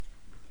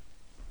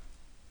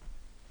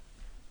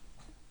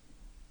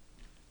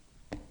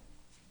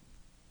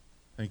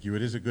Thank you.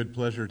 It is a good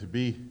pleasure to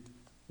be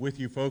with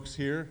you folks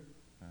here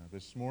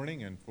this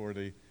morning and for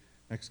the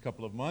next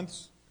couple of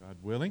months, God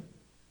willing.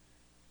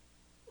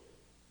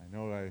 I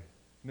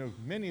know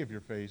many of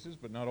your faces,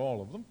 but not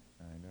all of them.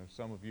 I know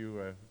some of you,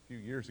 a few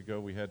years ago,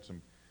 we had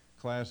some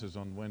classes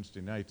on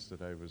Wednesday nights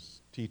that I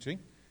was teaching,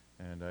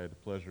 and I had the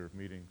pleasure of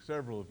meeting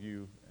several of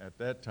you at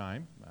that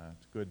time.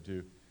 It's good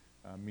to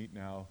meet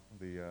now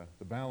the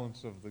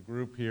balance of the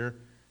group here,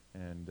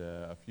 and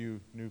a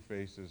few new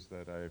faces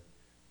that I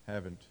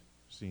haven't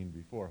seen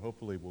before.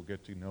 Hopefully we'll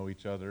get to know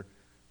each other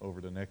over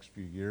the next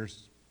few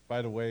years.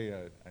 By the way,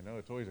 I know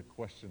it's always a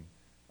question,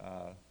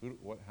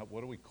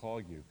 what do we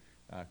call you?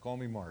 Call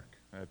me Mark.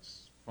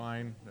 That's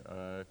fine.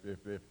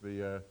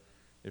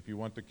 If you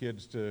want the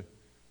kids to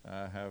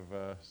have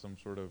some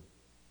sort of,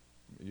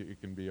 you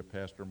can be a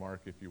Pastor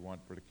Mark if you want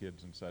for the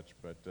kids and such.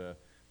 But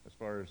as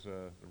far as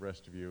the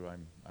rest of you,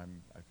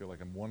 I feel like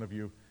I'm one of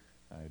you.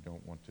 I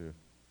don't want to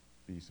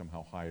be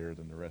somehow higher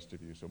than the rest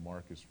of you. So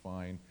Mark is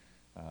fine.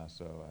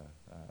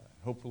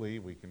 Hopefully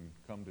we can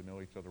come to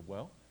know each other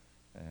well.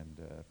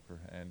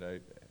 And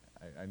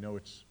I know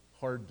it's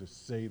hard to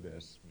say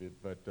this,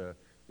 but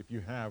if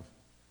you have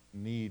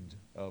need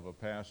of a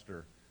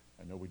pastor,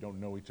 I know we don't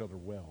know each other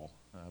well,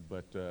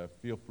 but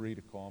feel free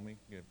to call me,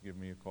 give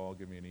me a call,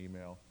 give me an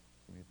email,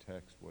 give me a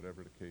text,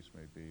 whatever the case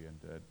may be, and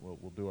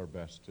we'll do our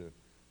best to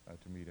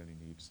meet any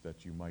needs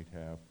that you might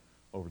have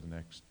over the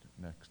next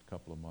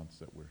couple of months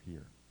that we're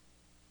here.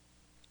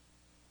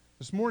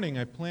 This morning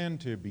I plan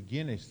to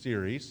begin a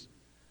series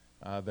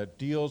that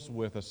deals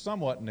with a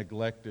somewhat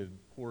neglected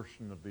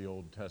portion of the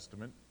Old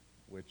Testament,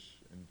 which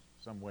in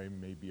some way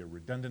may be a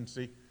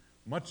redundancy.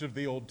 Much of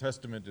the Old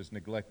Testament is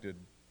neglected,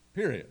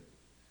 period.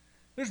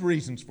 There's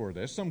reasons for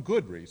this, some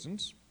good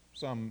reasons,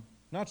 some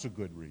not so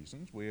good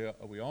reasons.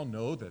 We all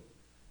know that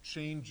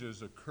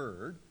changes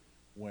occurred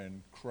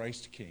when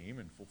Christ came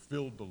and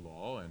fulfilled the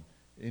law and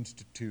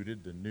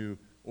instituted the new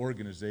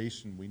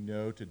organization we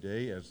know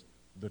today as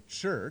the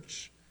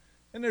church.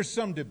 And there's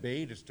some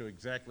debate as to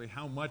exactly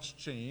how much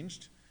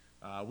changed.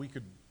 We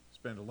could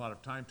spend a lot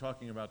of time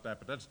talking about that,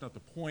 but that's not the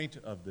point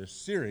of this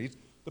series.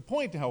 The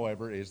point,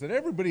 however, is that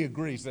everybody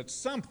agrees that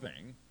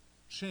something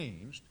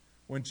changed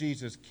when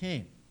Jesus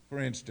came. For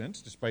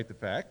instance, despite the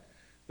fact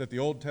that the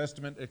Old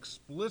Testament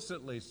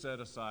explicitly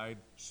set aside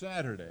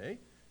Saturday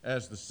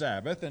as the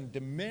Sabbath and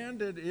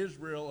demanded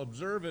Israel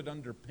observe it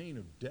under pain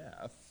of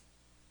death,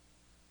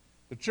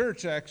 the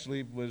church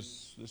actually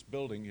this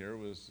building here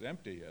was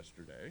empty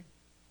yesterday,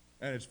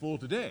 and it's full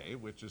today,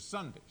 which is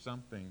Sunday.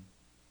 Something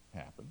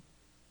happened.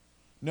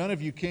 None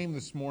of you came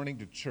this morning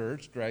to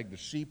church, dragged the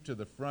sheep to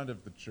the front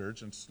of the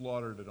church, and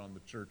slaughtered it on the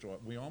church.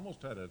 We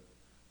almost had a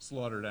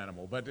slaughtered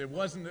animal, but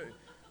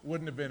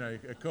wouldn't have been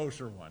a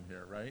kosher one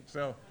here, right?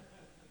 So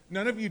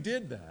none of you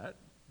did that,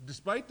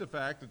 despite the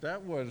fact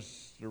that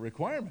was the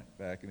requirement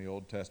back in the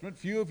Old Testament.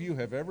 Few of you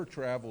have ever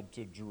traveled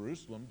to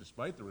Jerusalem,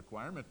 despite the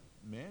requirement.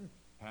 Men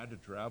had to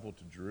travel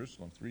to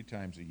Jerusalem 3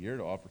 times a year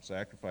to offer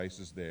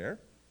sacrifices there.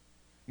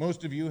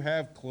 Most of you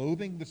have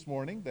clothing this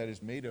morning that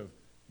is made of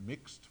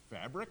mixed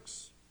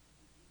fabrics,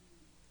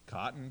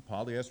 cotton,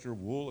 polyester,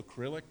 wool,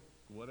 acrylic,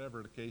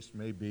 whatever the case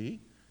may be,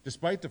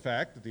 despite the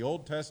fact that the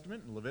Old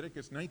Testament in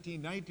Leviticus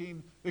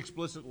 19:19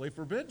 explicitly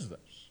forbids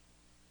this.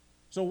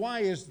 So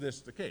why is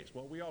this the case?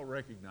 Well, we all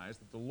recognize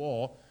that the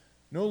law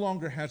no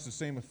longer has the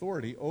same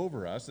authority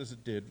over us as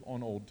it did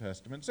on Old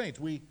Testament saints.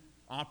 We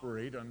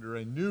operate under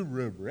a new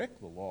rubric,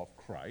 the law of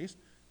Christ,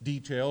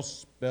 details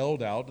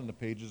spelled out in the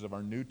pages of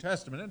our New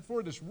Testament. And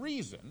for this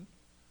reason,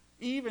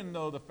 even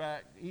though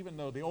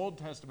the Old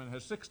Testament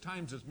has 6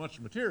 times as much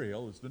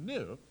material as the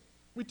New,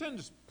 we tend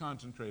to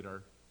concentrate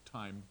our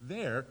time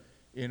there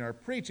in our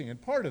preaching.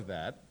 And part of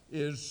that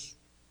is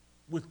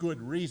with good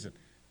reason.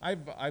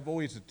 I've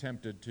always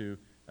attempted to,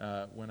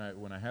 when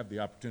I have the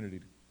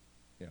opportunity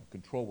to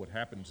control what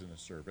happens in a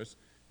service,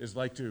 is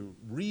like to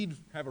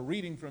have a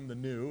reading from the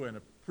New and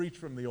preach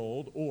from the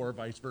Old, or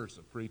vice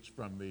versa, preach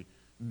from the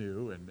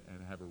New and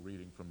have a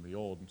reading from the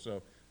Old. And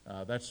so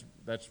that's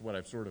what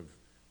I've sort of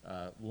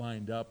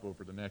lined up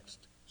over the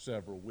next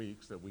several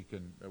weeks, that we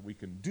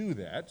can do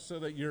that, so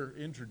that you're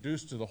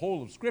introduced to the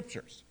whole of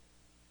Scriptures.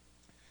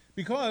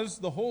 Because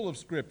the whole of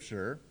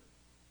Scripture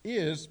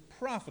is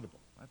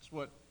profitable. That's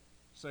what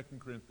 2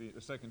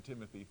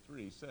 Timothy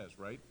 3 says,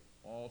 right?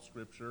 All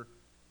Scripture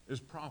is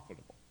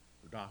profitable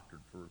for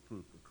doctrine, for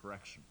reproof, for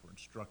correction, for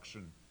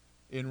instruction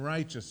in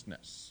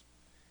righteousness,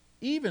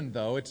 even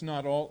though it's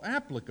not all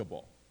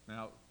applicable.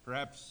 Now,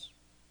 perhaps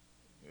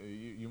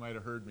you might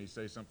have heard me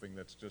say something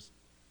that's just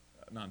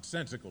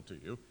nonsensical to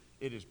you.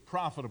 It is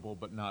profitable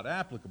but not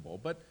applicable.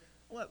 But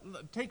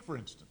take, for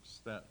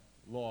instance, that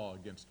law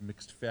against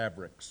mixed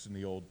fabrics in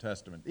the Old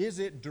Testament. Is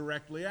it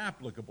directly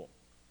applicable?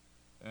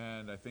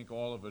 And I think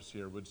all of us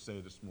here would say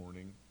this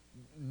morning,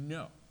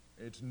 no.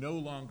 It's no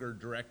longer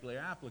directly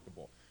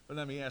applicable. But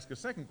let me ask a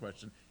second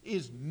question.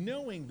 Is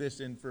knowing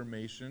this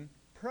information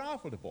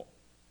profitable?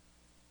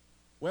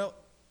 Well,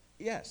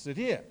 yes, it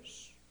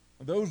is.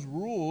 Those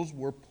rules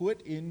were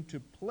put into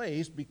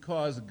place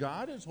because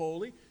God is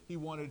holy. He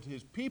wanted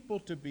his people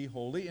to be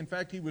holy. In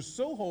fact, he was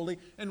so holy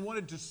and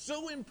wanted to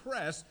so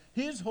impress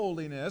his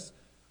holiness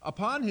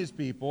upon his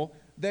people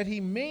that he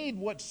made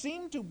what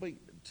seemed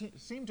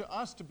to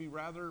us to be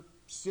rather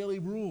silly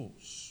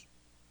rules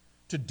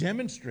to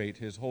demonstrate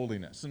his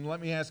holiness. And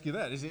let me ask you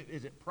that. Is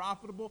it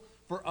profitable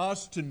for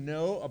us to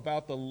know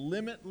about the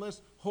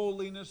limitless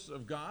holiness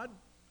of God?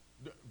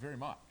 Very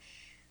much.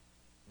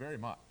 Very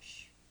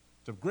much.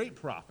 It's of great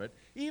profit,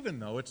 even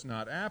though it's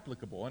not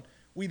applicable. And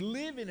we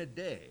live in a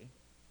day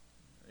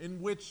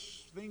in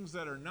which things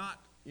that are not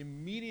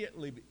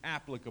immediately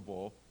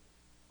applicable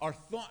are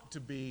thought to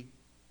be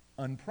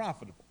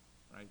unprofitable.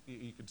 Right?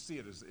 You can see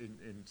it as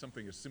in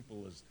something as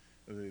simple as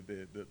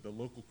the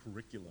local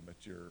curriculum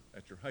at your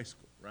high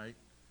school, right?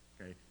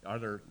 Okay. Are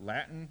there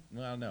Latin?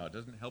 Well, no, it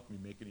doesn't help me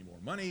make any more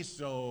money,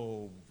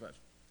 so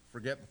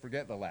forget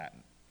the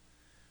Latin.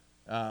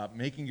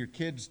 Making your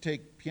kids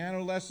take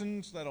piano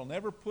lessons, that'll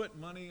never put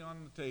money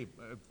on the table,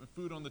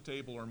 food on the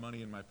table or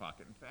money in my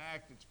pocket. In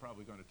fact, it's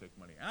probably going to take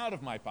money out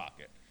of my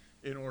pocket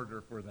in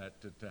order for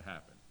that to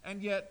happen.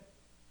 And yet,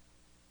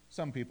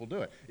 some people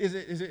do it. Is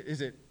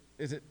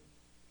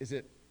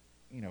it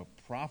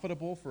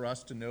profitable for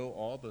us to know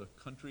all the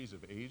countries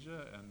of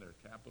Asia and their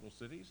capital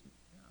cities?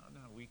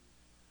 No, we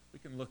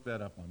can look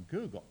that up on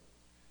Google.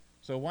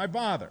 So why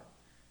bother?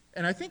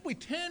 And I think we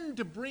tend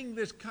to bring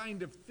this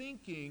kind of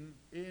thinking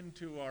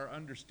into our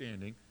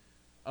understanding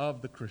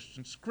of the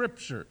Christian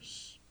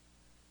Scriptures.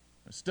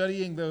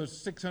 Studying those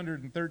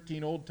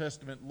 613 Old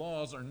Testament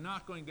laws are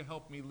not going to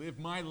help me live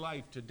my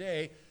life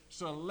today,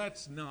 so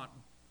let's not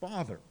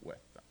bother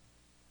with them.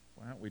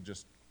 Why don't we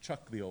just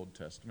chuck the Old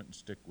Testament and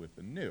stick with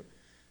the New?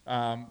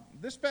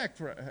 The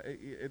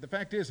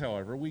fact is,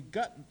 however, we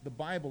gut the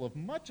Bible of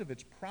much of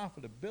its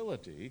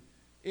profitability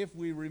if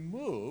we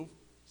remove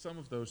some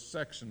of those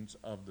sections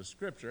of the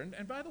Scripture.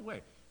 And by the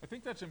way, I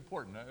think that's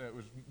important. It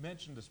was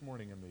mentioned this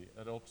morning in the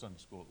adult Sunday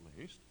school at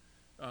least,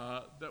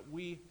 that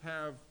we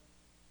have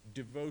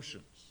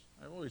devotions.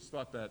 I've always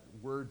thought that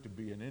word to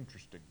be an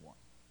interesting one,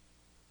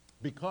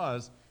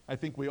 because I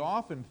think we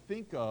often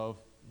think of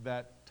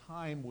that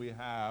time we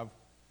have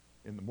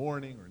in the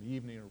morning or in the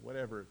evening or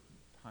whatever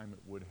time it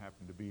would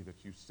happen to be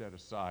that you set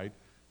aside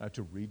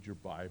to read your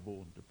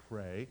Bible and to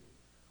pray.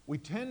 We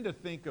tend to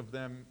think of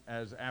them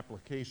as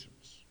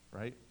applications,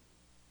 right?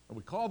 And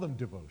we call them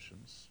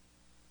devotions.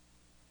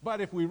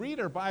 But if we read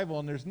our Bible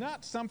and there's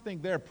not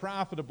something there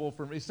profitable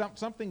for me,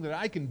 something that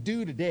I can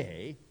do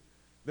today,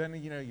 then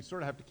you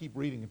sort of have to keep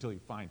reading until you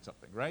find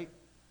something, right?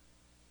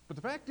 But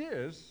the fact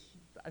is,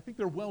 I think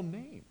they're well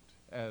named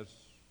as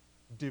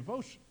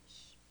devotions.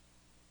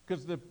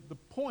 Because the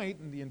point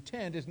and the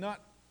intent is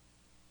not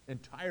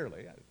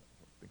entirely, I don't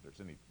think there's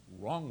any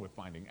wrong with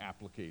finding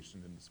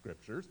application in the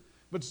Scriptures,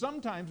 but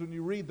sometimes when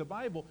you read the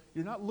Bible,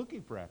 you're not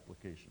looking for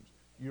applications.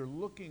 You're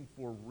looking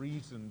for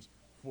reasons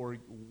for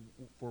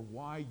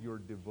why your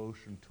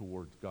devotion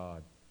towards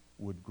God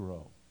would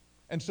grow.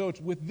 And so it's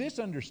with this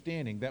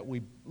understanding that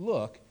we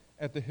look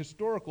at the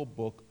historical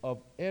book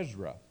of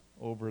Ezra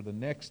over the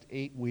next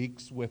 8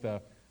 weeks, with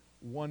a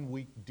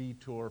 1-week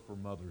detour for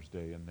Mother's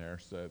Day in there,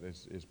 so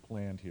this is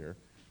planned here.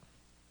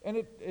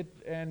 And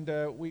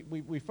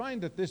we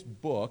find that this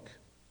book,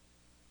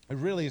 it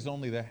really is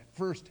only the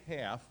first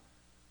half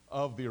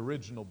of the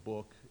original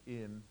book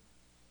in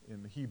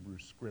the Hebrew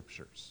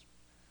Scriptures.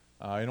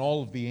 In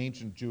all of the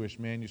ancient Jewish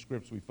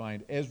manuscripts, we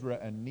find Ezra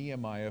and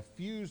Nehemiah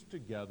fused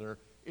together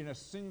in a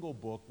single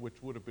book,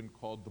 which would have been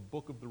called the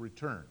Book of the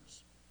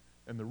Returns.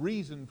 And the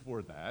reason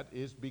for that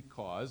is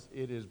because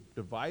it is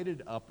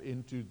divided up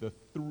into the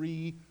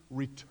 3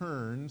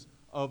 returns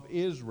of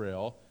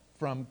Israel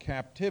from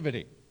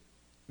captivity.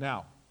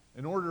 Now,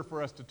 in order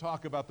for us to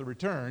talk about the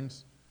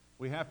returns,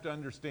 we have to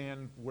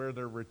understand where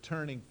they're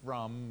returning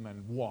from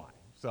and why.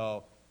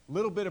 So, a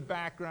little bit of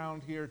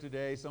background here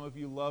today. Some of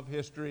you love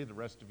history, the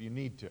rest of you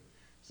need to.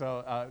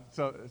 So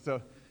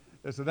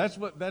that's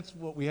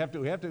what we have to.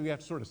 We have to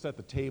sort of set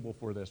the table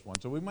for this one.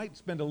 So we might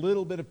spend a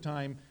little bit of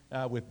time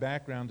with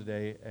background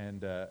today,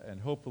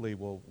 and hopefully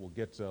we'll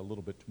get a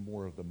little bit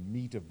more of the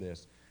meat of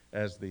this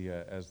as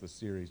the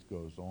series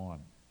goes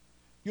on.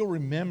 You'll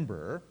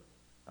remember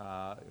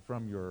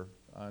from your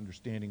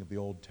understanding of the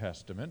Old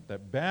Testament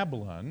that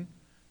Babylon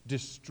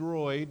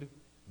destroyed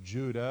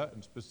Judah,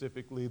 and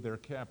specifically their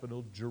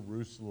capital,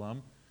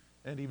 Jerusalem,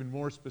 and even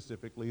more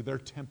specifically, their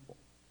temple,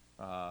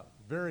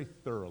 very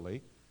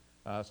thoroughly.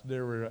 So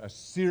there were a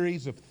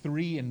series of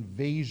 3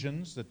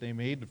 invasions that they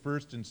made, the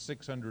first in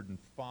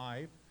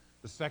 605,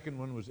 the second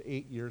one was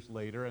 8 years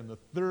later, and the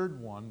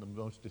third one, the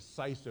most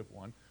decisive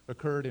one,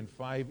 occurred in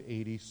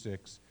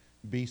 586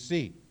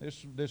 BC.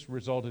 This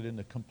resulted in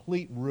the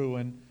complete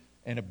ruin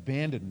and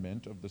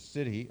abandonment of the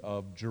city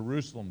of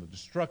Jerusalem, the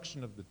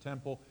destruction of the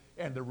temple,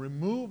 and the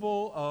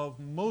removal of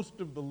most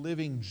of the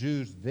living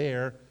Jews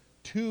there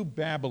to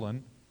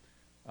Babylon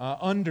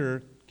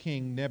under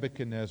King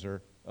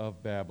Nebuchadnezzar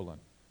of Babylon.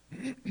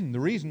 The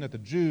reason that the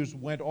Jews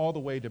went all the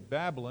way to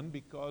Babylon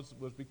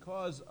was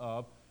because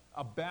of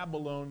a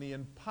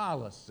Babylonian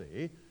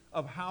policy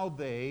of how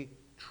they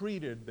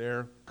treated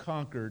their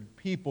conquered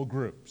people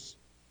groups.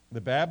 The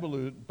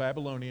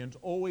Babylonians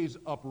always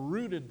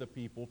uprooted the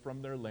people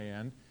from their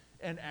land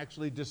and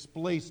actually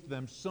displaced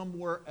them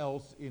somewhere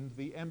else into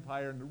the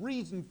empire. And the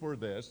reason for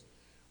this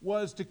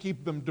was to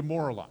keep them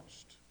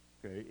demoralized.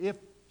 Okay? If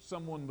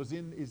someone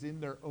is in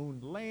their own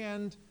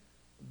land,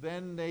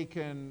 then they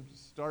can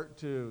start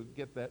to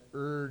get that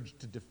urge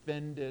to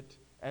defend it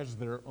as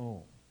their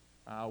own.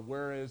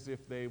 Whereas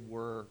if they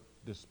were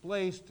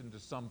displaced into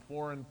some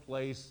foreign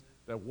place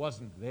that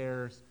wasn't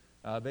theirs,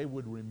 they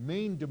would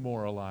remain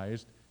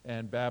demoralized,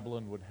 and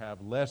Babylon would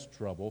have less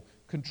trouble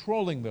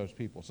controlling those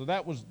people. So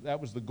that was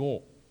the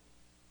goal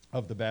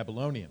of the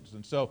Babylonians.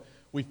 And so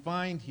we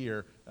find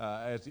here,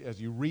 as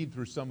you read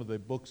through some of the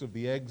books of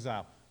the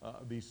exile,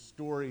 these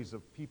stories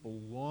of people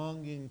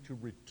longing to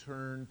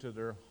return to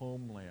their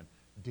homeland.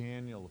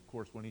 Daniel, of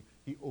course, when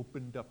he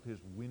opened up his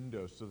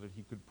window so that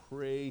he could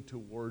pray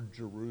toward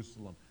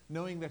Jerusalem,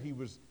 knowing that he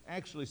was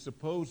actually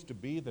supposed to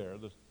be there.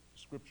 The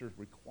scriptures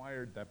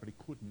required that, but he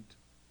couldn't.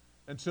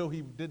 And so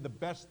he did the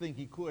best thing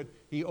he could.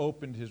 He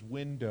opened his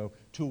window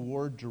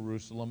toward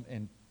Jerusalem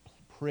and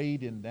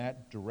prayed in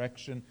that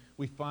direction.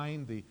 We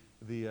find the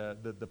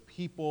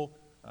people,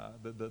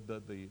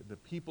 the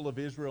people of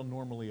Israel,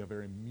 normally a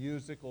very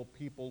musical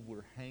people,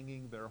 were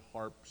hanging their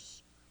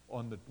harps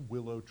on the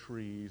willow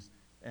trees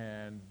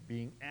and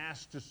being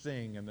asked to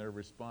sing, and their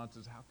response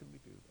is, how can we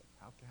do that?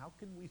 How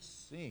can we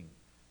sing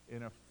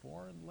in a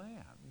foreign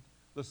land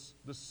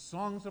the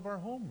songs of our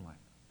homeland?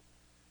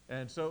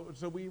 And so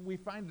we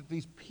find that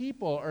these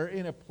people are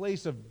in a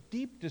place of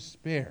deep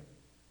despair.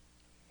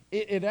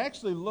 It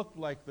actually looked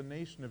like the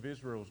nation of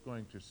Israel was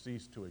going to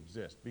cease to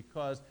exist,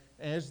 because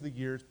as the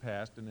years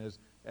passed and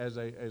as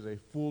a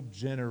full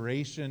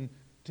generation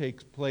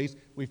takes place,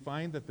 we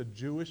find that the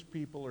Jewish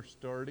people are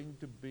starting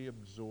to be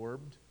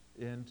absorbed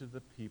into the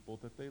people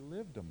that they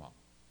lived among.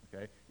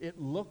 Okay? It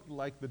looked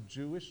like the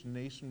Jewish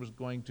nation was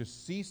going to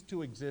cease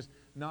to exist,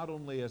 not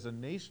only as a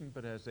nation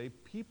but as a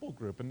people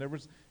group, and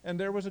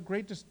there was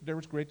great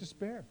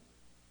despair.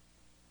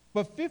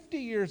 But 50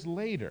 years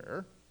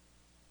later,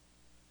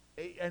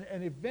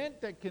 an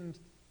event that can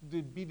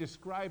be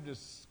described as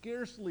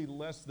scarcely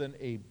less than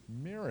a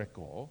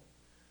miracle,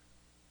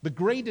 the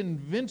great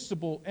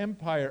invincible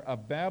empire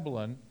of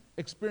Babylon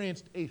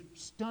experienced a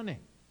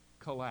stunning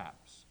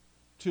collapse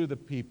to the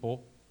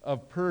people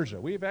of Persia.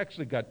 We've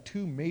actually got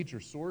two major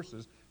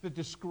sources that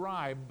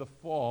describe the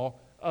fall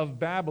of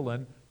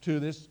Babylon to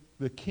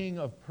the king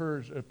of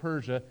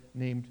Persia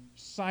named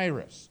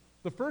Cyrus.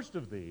 The first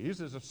of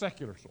these is a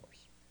secular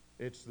source.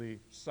 It's the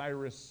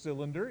Cyrus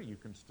cylinder. You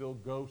can still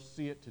go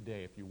see it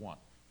today if you want.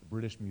 The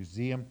British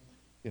Museum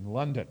in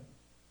London.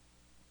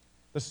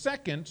 The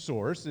second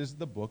source is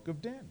the book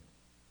of Daniel.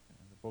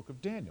 The book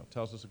of Daniel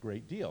tells us a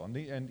great deal.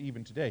 And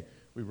even today,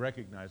 we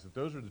recognize that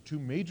those are the two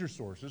major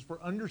sources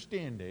for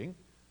understanding,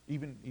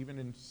 even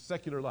in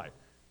secular life.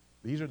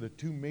 These are the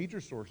two major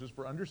sources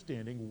for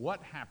understanding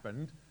what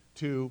happened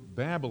to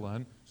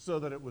Babylon, so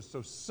that it was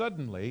so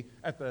suddenly,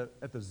 at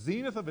the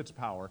zenith of its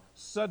power,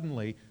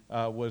 suddenly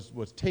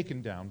was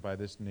taken down by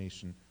this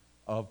nation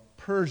of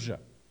Persia.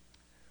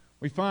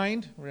 We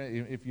find,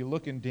 if you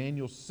look in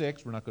Daniel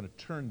 6, we're not going to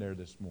turn there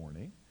this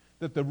morning,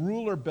 that the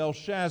ruler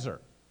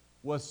Belshazzar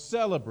was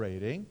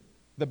celebrating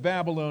the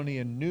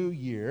Babylonian New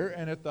Year,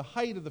 and at the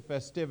height of the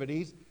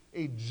festivities,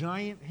 a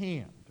giant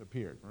hand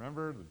appeared.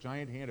 Remember, the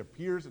giant hand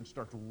appears and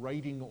starts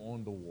writing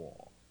on the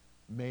wall.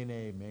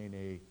 Mene,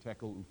 mene,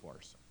 tekel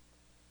upharsin.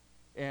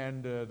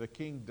 And the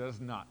king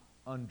does not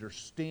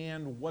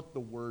understand what the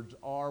words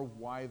are,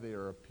 why they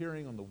are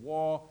appearing on the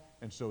wall,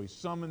 and so he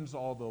summons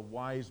all the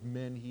wise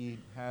men he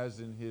has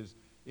in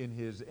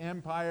his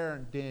empire,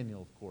 and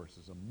Daniel, of course,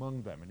 is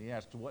among them. And he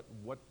asks,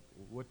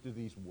 what do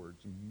these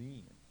words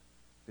mean?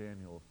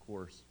 Daniel, of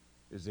course,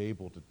 is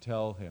able to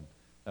tell him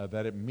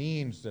that it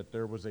means that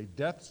there was a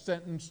death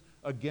sentence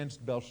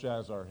against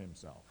Belshazzar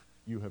himself.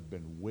 You have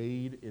been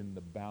weighed in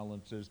the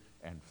balances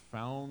and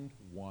found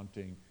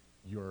wanting.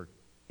 Your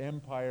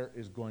empire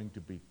is going to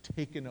be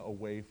taken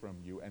away from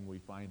you, and we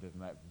find it in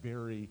that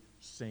very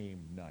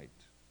same night.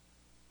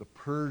 The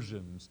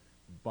Persians,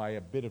 by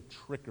a bit of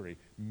trickery,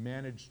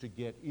 managed to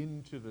get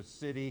into the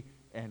city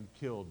and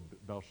killed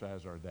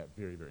Belshazzar that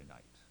very, very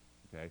night.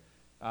 Okay?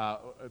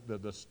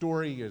 The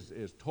story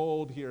is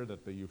told here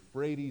that the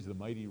Euphrates, the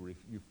mighty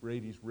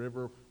Euphrates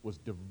River, was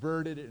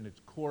diverted in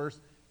its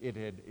course. It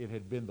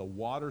had been the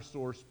water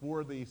source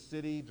for the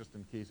city, just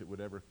in case it would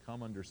ever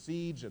come under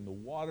siege, and the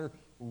water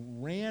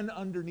ran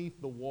underneath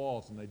the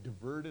walls, and they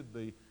diverted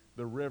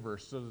the river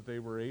so that they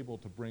were able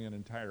to bring an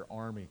entire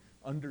army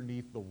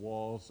underneath the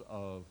walls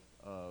of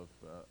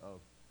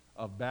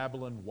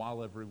Babylon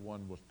while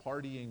everyone was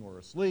partying or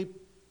asleep.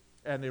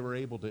 And they were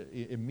able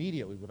to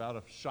immediately, without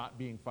a shot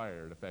being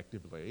fired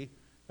effectively,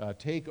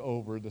 take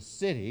over the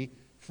city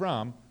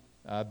from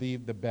the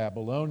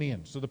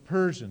Babylonians. So the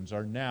Persians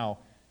are now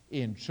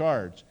in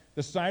charge.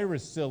 The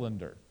Cyrus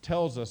cylinder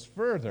tells us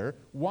further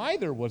why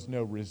there was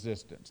no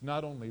resistance.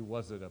 Not only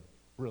was it a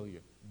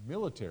brilliant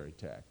military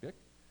tactic.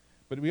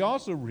 But we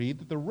also read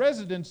that the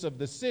residents of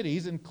the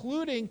cities,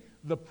 including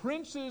the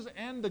princes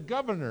and the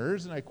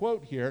governors, and I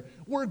quote here,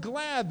 were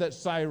glad that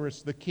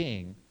Cyrus the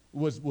king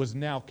was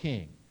now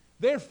king.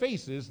 Their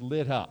faces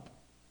lit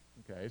up.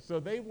 Okay, so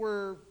they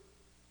were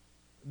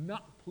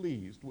not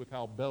pleased with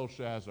how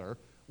Belshazzar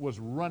was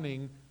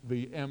running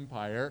the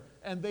empire,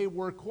 and they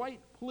were quite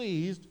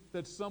pleased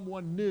that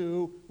someone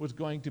new was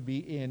going to be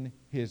in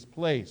his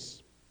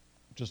place.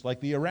 Just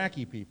like the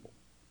Iraqi people,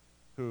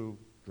 who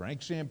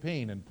drank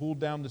champagne and pulled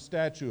down the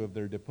statue of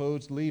their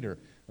deposed leader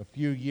a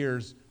few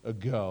years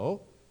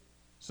ago.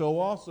 So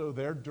also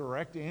their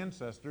direct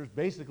ancestors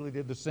basically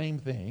did the same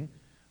thing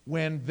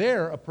when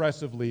their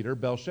oppressive leader,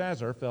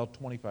 Belshazzar, fell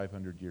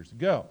 2,500 years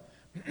ago.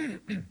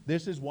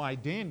 This is why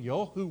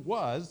Daniel, who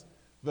was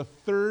the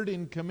third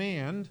in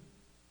command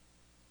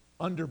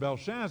under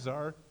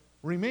Belshazzar,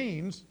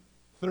 remains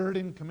third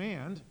in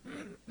command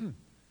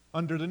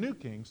under the new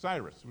king,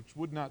 Cyrus, which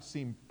would not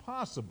seem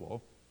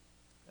possible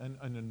in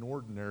an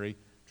ordinary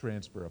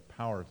transfer of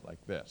power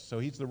like this. So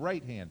he's the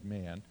right-hand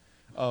man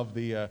of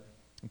the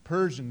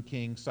Persian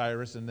king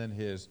Cyrus and then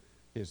his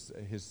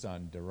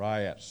son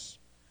Darius.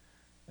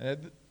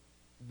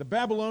 The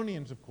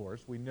Babylonians, of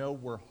course, we know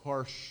were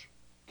harsh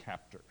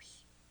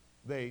captors.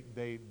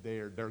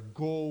 Their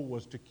goal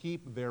was to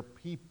keep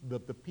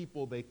the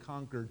people they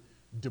conquered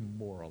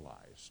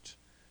demoralized.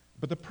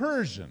 But the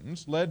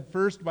Persians, led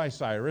first by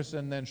Cyrus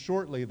and then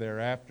shortly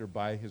thereafter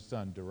by his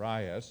son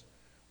Darius,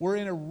 were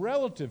in a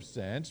relative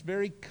sense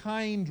very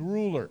kind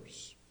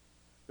rulers.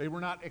 They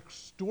were not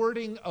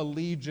extorting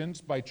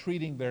allegiance by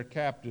treating their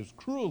captives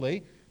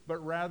cruelly,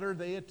 but rather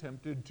they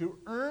attempted to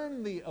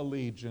earn the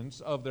allegiance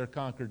of their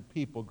conquered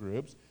people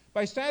groups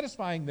by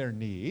satisfying their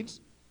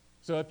needs.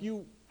 So if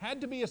you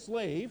had to be a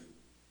slave,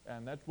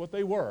 and that's what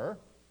they were,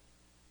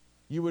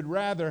 you would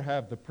rather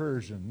have the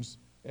Persians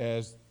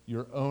as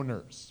your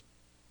owners.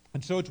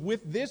 And so it's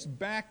with this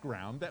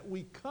background that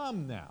we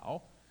come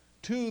now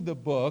to the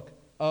book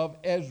of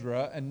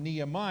Ezra and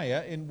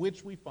Nehemiah, in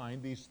which we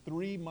find these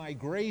three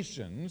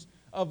migrations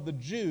of the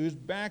Jews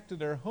back to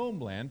their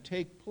homeland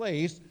take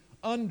place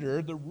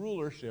under the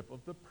rulership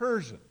of the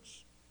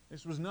Persians.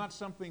 This was not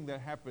something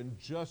that happened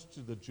just to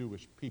the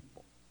Jewish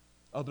people.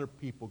 Other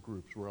people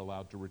groups were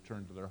allowed to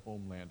return to their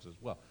homelands as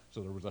well.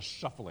 So there was a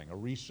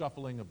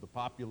reshuffling of the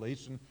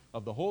population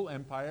of the whole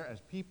empire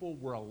as people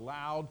were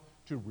allowed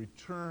to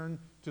return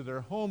to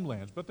their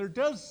homelands. But there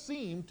does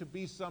seem to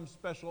be some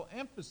special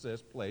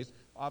emphasis placed,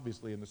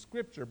 obviously in the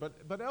scripture,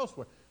 but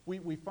elsewhere.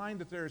 We find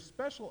that there is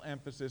special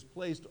emphasis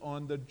placed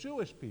on the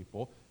Jewish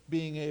people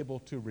being able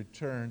to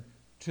return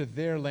to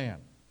their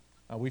land.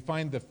 We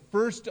find the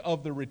first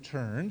of the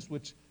returns,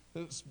 which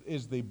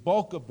is the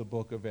bulk of the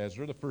book of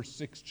Ezra, the first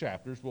 6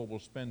 chapters, where we'll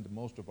spend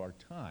most of our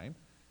time,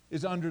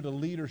 is under the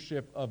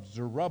leadership of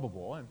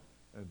Zerubbabel.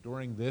 And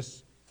during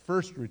this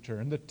first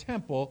return, the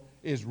temple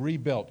is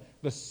rebuilt.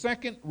 The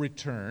second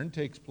return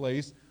takes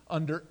place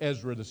under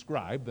Ezra the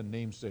scribe, the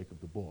namesake of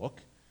the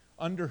book,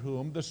 under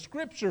whom the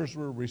scriptures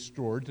were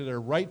restored to their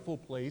rightful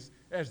place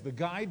as the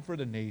guide for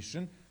the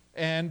nation,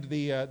 and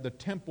the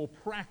temple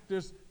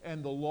practice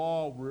and the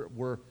law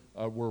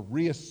were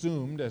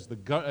reassumed as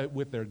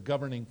with their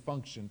governing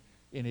function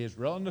in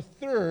Israel. And the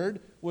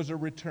third was a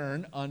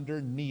return under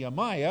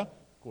Nehemiah,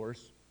 of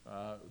course,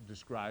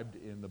 described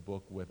in the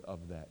book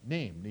of that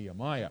name,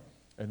 Nehemiah.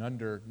 And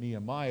under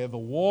Nehemiah, the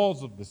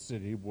walls of the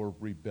city were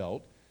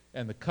rebuilt,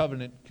 and the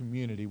covenant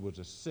community was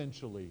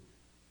essentially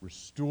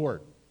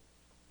restored.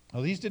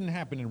 Now, these didn't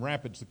happen in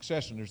rapid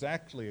succession. There's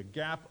actually a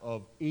gap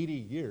of 80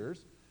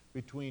 years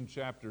between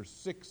chapters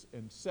 6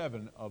 and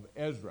 7 of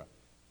Ezra.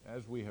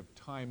 As we have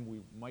time, we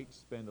might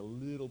spend a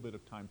little bit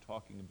of time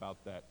talking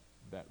about that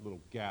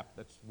little gap.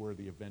 That's where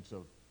the events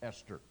of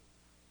Esther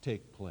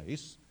take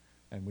place.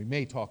 And we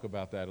may talk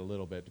about that a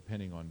little bit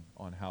depending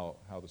on how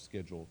the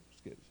schedule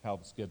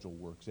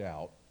works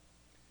out.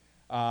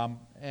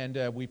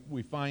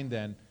 We find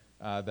then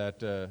that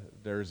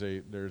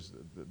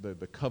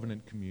the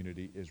covenant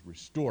community is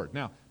restored.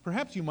 Now,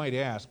 perhaps you might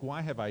ask,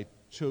 why have I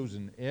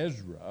chosen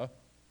Ezra,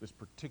 this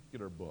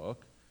particular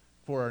book,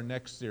 for our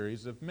next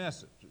series of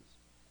messages?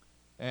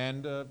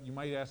 And you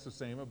might ask the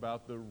same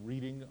about the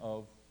reading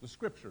of the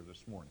Scripture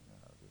this morning.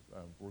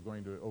 We're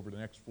going to, over the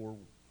next four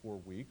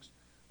weeks,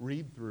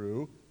 read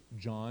through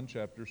John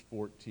chapters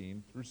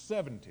 14 through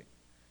 17.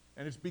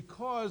 And it's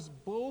because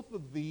both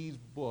of these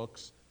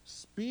books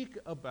speak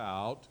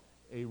about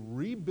a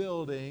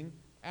rebuilding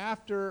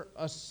after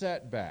a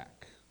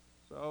setback.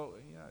 So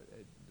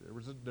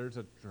there's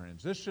a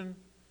transition,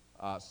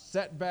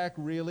 setback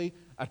really,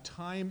 a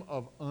time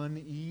of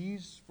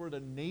unease for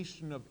the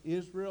nation of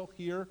Israel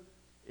here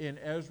in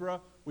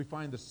Ezra. We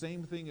find the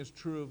same thing is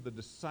true of the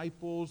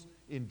disciples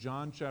in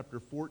John chapter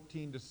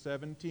 14 to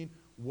 17.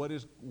 What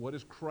is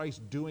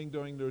Christ doing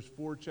during those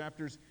 4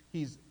 chapters?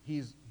 He's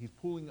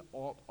pulling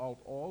out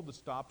all the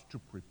stops to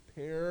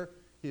prepare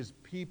his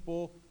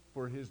people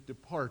for his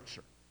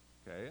departure.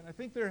 Okay, and I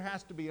think there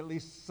has to be at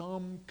least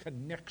some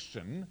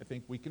connection, I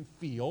think we can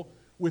feel,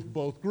 with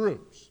both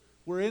groups.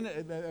 We're in,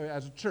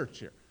 as a church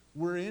here,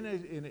 we're in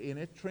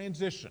a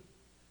transition.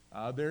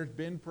 There's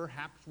been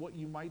perhaps what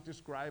you might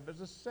describe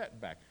as a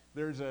setback.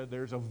 There's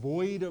a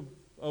void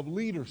of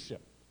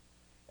leadership.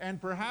 And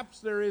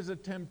perhaps there is a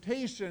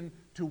temptation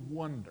to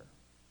wonder,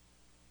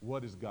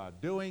 what is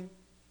God doing?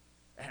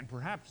 And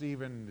perhaps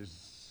even,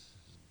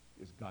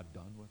 is God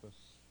done with us?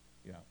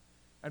 Yeah.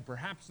 And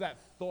perhaps that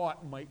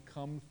thought might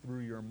come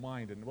through your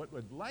mind. And what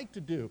I'd like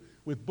to do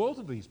with both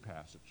of these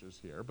passages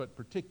here, but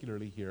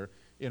particularly here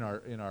in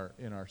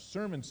our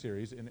sermon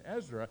series in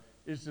Ezra,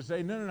 is to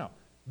say, no.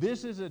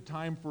 This is a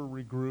time for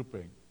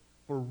regrouping,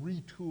 for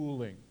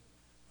retooling,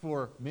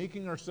 for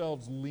making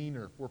ourselves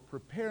leaner, for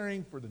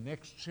preparing for the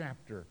next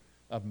chapter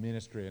of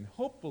ministry. And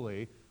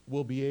hopefully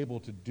we'll be able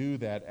to do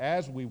that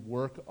as we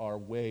work our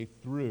way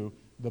through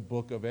the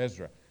book of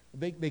Ezra.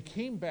 They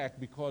came back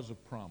because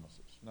of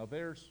promises. Now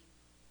theirs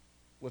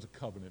was a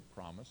covenant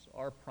promise.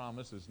 Our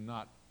promise is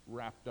not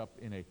wrapped up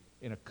in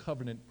a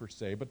covenant per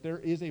se, but there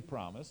is a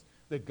promise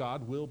that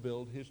God will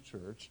build his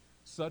church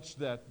such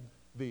that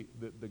the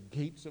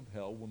gates of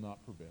hell will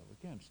not prevail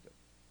against it.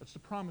 That's the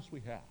promise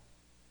we have.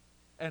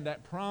 And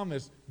that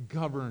promise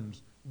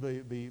governs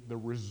the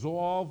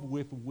resolve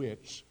with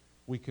which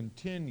we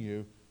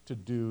continue to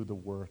do the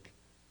work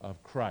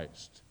of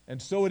Christ.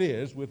 And so it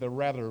is, with a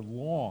rather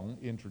long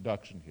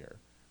introduction here,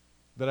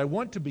 that I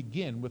want to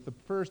begin with the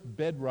first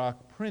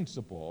bedrock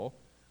principle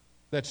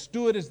that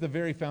stood as the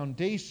very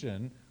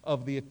foundation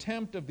of the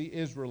attempt of the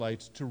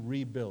Israelites to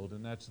rebuild,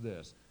 and that's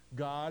this: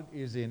 God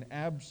is in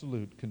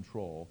absolute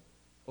control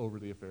over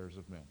the affairs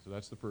of men. So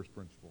that's the first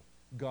principle.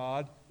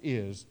 God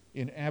is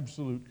in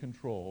absolute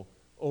control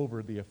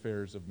over the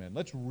affairs of men.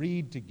 Let's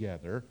read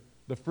together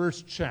the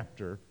first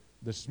chapter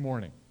this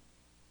morning.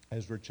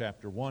 Ezra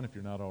chapter 1, if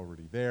you're not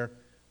already there,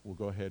 we'll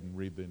go ahead and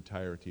read the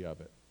entirety of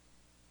it.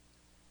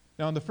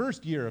 Now, in the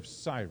first year of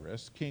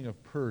Cyrus, king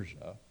of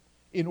Persia,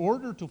 in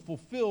order to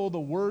fulfill the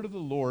word of the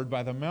Lord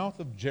by the mouth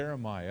of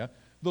Jeremiah,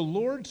 the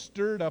Lord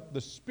stirred up the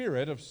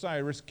spirit of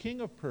Cyrus,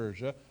 king of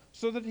Persia,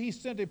 so that he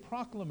sent a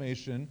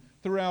proclamation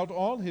throughout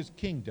all his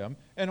kingdom,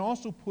 and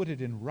also put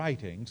it in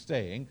writing,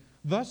 saying,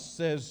 "Thus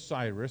says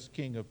Cyrus,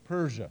 king of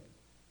Persia,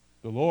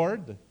 the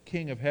Lord, the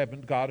King of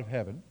heaven, God of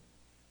heaven,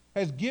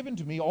 has given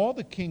to me all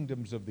the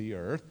kingdoms of the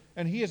earth,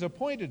 and he has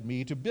appointed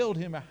me to build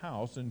him a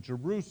house in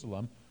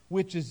Jerusalem,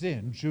 which is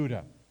in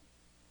Judah.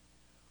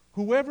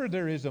 Whoever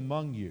there is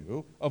among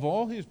you, of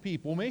all his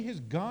people, may his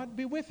God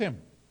be with him.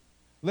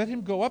 Let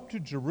him go up to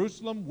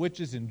Jerusalem,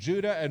 which is in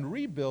Judah, and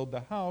rebuild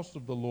the house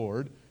of the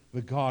Lord,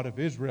 the God of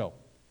Israel.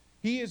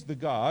 He is the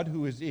God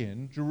who is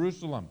in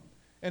Jerusalem.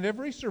 And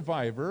every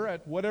survivor,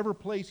 at whatever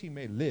place he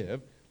may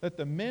live, let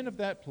the men of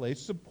that place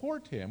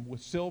support him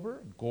with silver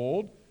and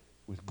gold,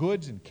 with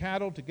goods and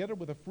cattle, together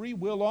with a free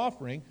will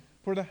offering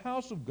for the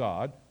house of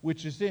God,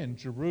 which is in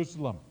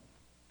Jerusalem."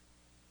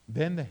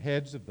 Then the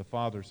heads of the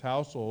fathers'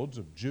 households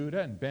of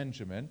Judah and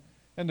Benjamin,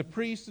 and the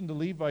priests and the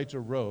Levites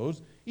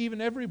arose, even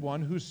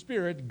everyone whose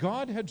spirit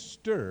God had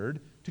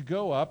stirred to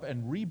go up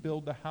and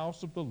rebuild the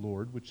house of the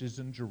Lord, which is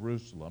in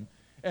Jerusalem.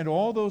 And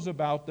all those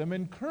about them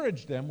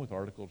encouraged them with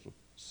articles of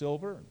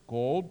silver and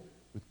gold,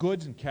 with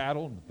goods and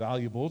cattle and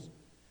valuables,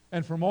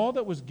 and from all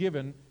that was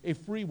given a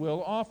free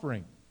will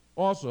offering.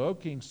 Also,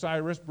 King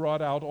Cyrus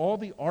brought out all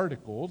the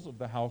articles of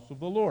the house of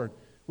the Lord,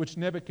 which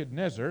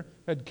Nebuchadnezzar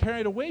had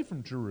carried away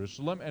from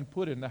Jerusalem and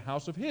put in the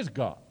house of his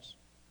gods.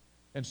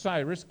 And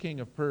Cyrus, king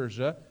of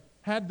Persia,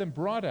 had them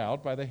brought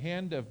out by the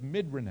hand of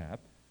Midrenath,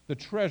 the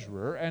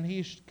treasurer, and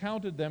he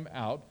counted them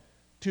out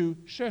to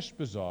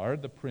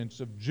Sheshbazzar, the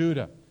prince of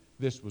Judah.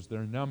 This was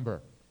their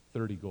number: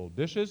 30 gold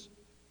dishes,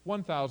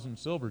 1,000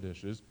 silver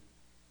dishes,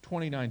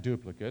 29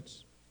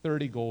 duplicates,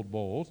 30 gold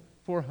bowls,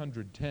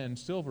 410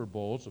 silver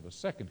bowls of a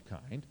second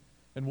kind,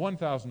 and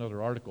 1,000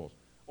 other articles.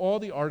 All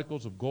the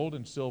articles of gold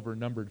and silver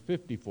numbered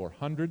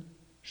 5,400.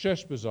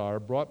 Sheshbazzar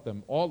brought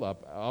them all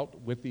up out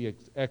with the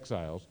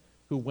exiles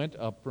who went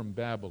up from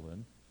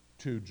Babylon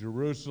to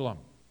Jerusalem.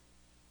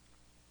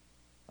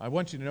 I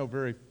want you to know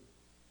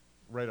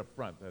right up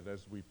front that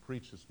as we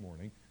preach this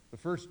morning, the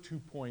first 2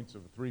 points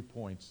of 3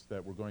 points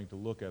that we're going to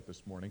look at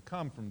this morning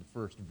come from the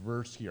first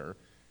verse here.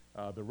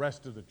 The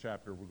rest of the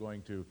chapter we're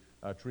going to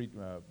treat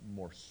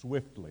more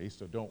swiftly,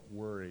 so don't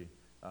worry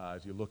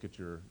as you look at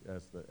your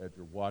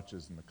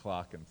watches and the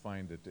clock and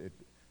find that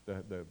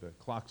the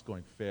clock's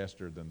going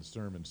faster than the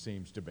sermon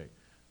seems to be.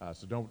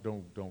 So don't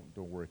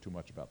worry too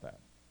much about that.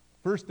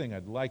 First thing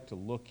I'd like to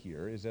look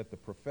here is at the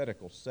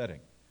prophetical setting.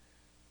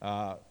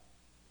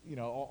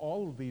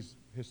 All of these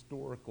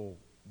historical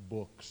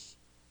books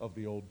of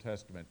the Old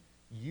Testament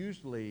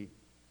usually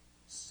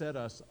set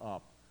us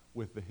up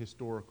with the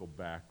historical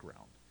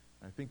background.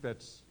 I think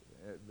that's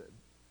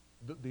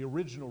the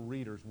original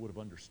readers would have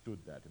understood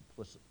that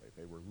implicitly.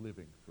 They were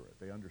living through it.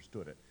 They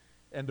understood it.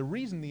 And the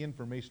reason the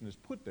information is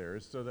put there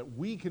is so that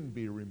we can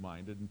be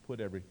reminded and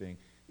put everything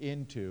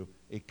into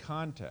a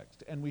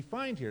context. And we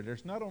find here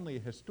there's not only a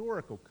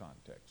historical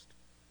context,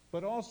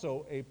 but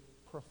also a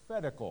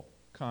prophetical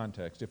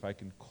context, if I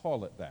can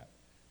call it that.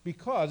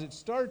 Because it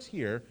starts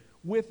here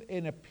with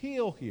an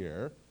appeal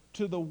here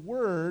to the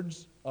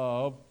words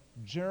of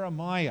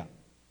Jeremiah.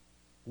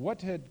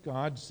 What had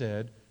God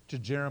said to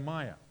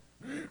Jeremiah?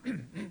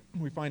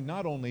 We find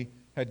not only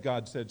had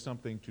God said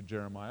something to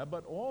Jeremiah,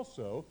 but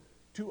also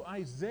to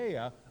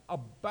Isaiah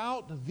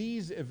about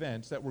these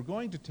events that were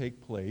going to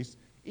take place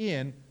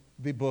in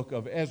the book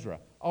of Ezra.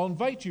 I'll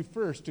invite you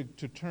first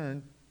to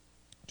turn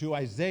to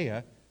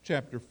Isaiah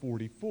chapter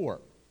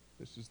 44.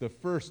 This is the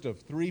first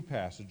of three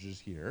passages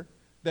here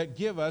that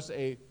give us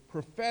a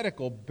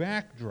prophetical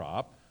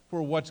backdrop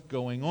for what's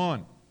going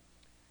on.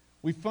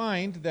 We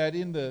find that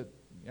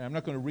I'm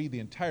not going to read the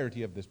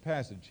entirety of this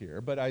passage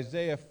here, but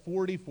Isaiah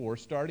 44,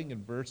 starting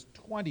in verse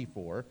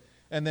 24,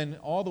 and then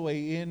all the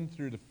way in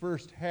through the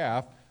first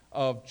half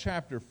of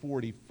chapter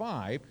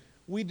 45,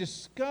 we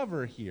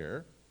discover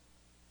here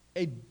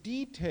a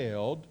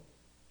detailed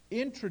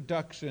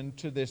introduction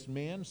to this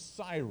man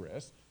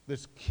Cyrus,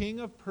 this king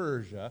of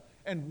Persia,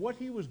 and what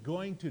he was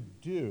going to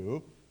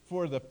do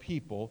for the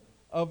people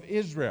of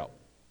Israel.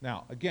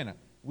 Now, again,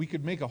 we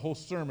could make a whole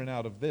sermon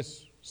out of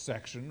this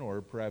section,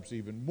 or perhaps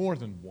even more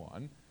than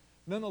one.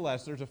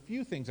 Nonetheless, there's a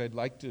few things I'd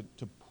like to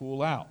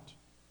pull out.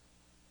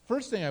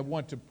 First thing I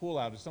want to pull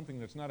out is something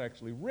that's not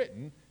actually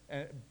written,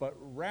 but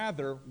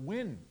rather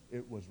when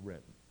it was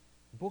written.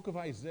 The book of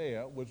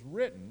Isaiah was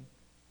written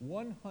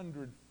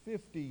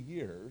 150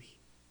 years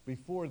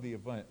before the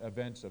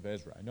events of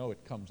Ezra. I know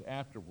it comes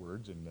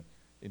afterwards in the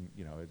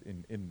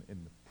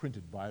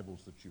printed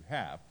Bibles that you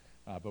have,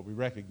 but we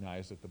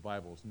recognize that the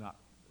Bible is not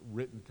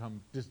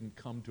doesn't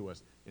come to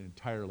us in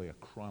entirely a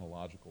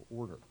chronological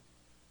order.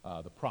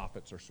 The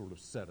prophets are sort of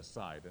set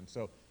aside, and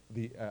so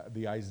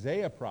the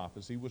Isaiah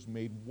prophecy was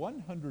made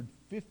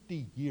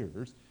 150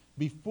 years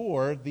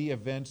before the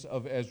events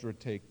of Ezra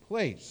take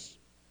place.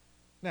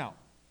 Now,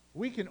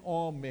 we can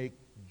all make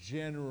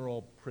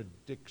general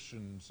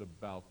predictions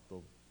about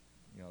the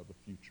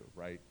future,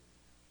 right?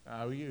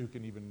 You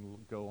can even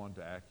go on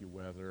to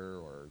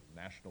AccuWeather or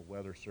National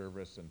Weather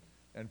Service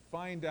and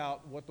find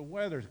out what the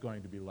weather's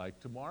going to be like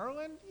tomorrow.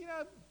 And,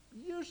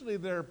 usually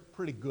they're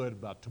pretty good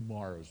about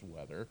tomorrow's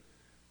weather.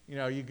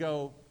 You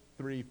go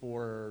 3,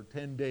 4,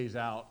 10 days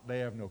out, they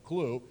have no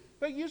clue.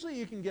 But usually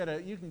you can get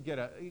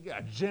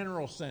a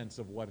general sense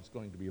of what it's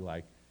going to be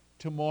like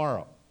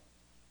tomorrow.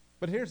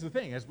 But here's the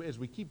thing, as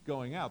we keep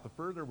going out, the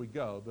further we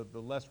go,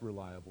 the less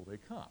reliable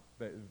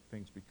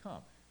things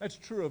become. That's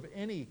true of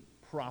any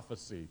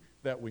prophecy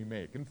that we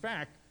make. In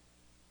fact,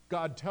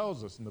 God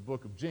tells us in the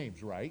book of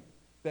James, right,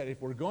 that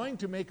if we're going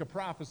to make a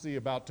prophecy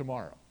about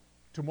tomorrow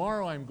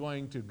I'm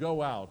going to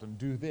go out and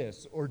do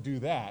this or do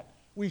that,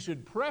 we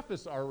should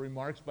preface our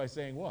remarks by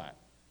saying what?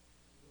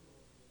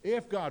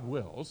 If God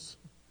wills,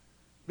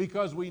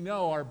 because we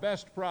know our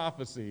best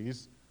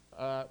prophecies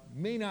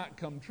may not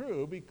come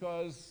true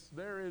because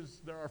there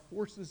are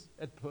forces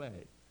at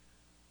play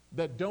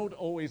that don't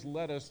always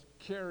let us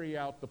carry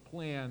out the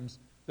plans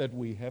that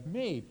we have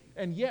made.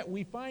 And yet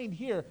we find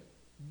here,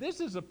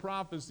 this is a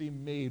prophecy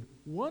made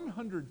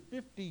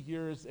 150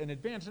 years in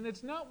advance, and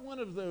it's not one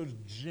of those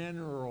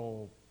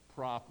general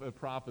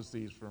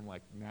prophecies from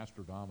like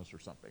Nostradamus or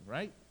something,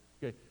 right?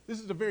 Okay, this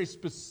is a very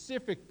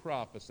specific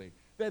prophecy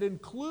that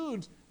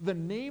includes the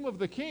name of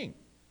the king.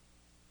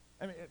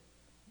 I mean,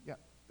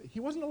 he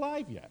wasn't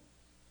alive yet.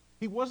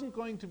 He wasn't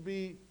going to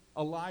be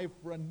alive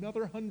for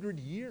another 100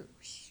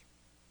 years.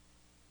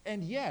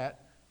 And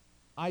yet,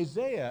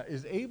 Isaiah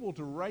is able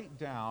to write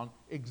down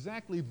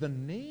exactly the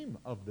name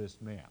of this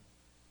man,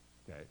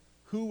 okay,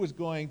 who was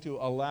going to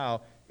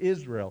allow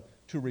Israel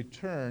to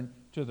return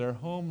to their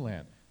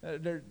homeland.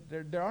 There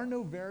are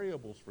no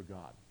variables for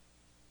God.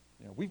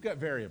 We've got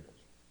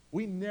variables.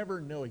 We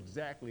never know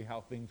exactly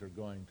how things are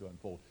going to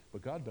unfold,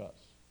 but God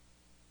does.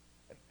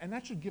 And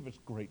that should give us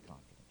great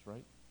confidence,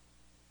 right?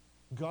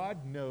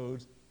 God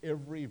knows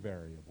every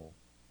variable.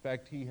 In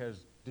fact, he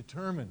has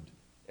determined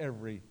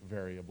every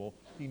variable.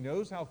 He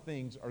knows how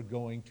things are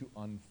going to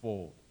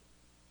unfold.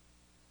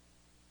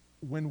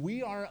 When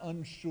we are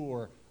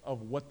unsure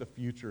of what the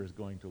future is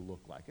going to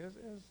look like,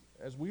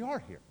 as we are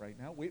here right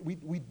now,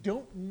 we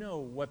don't know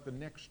what the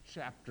next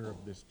chapter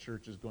of this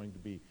church is going to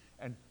be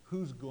and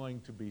who's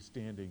going to be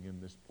standing in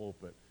this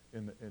pulpit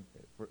in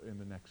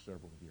the next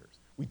several years.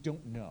 We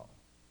don't know.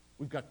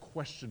 We've got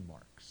question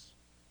marks.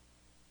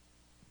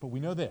 But we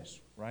know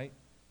this, right?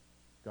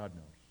 God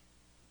knows.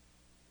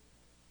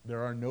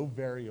 There are no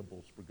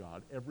variables for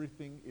God.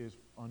 Everything is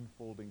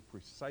unfolding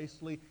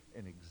precisely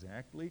and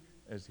exactly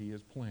as he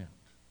has planned.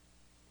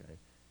 Okay?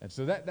 And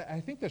so that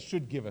I think that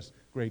should give us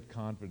great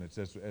confidence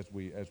as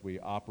we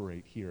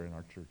operate here in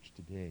our church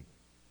today.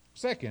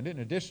 Second, in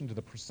addition to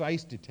the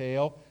precise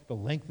detail, the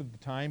length of the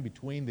time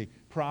between the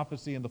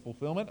prophecy and the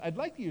fulfillment, I'd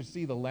like you to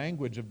see the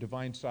language of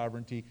divine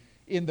sovereignty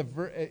in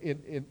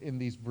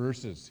these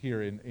verses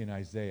here in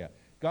Isaiah.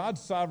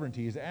 God's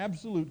sovereignty, his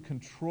absolute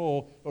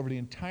control over the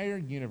entire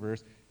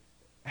universe,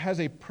 has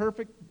a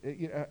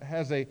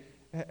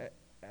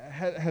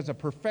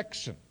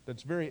perfection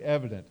that's very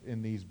evident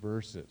in these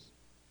verses.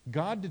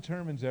 God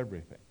determines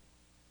everything.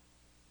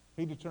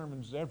 He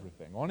determines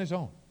everything on his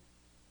own.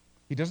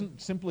 He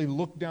doesn't simply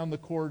look down the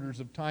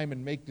corridors of time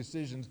and make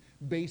decisions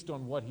based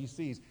on what he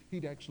sees.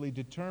 He actually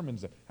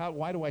determines it.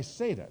 Why do I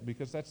say that?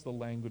 Because that's the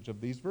language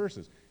of these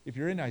verses. If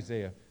you're in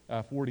Isaiah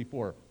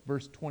 44,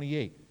 verse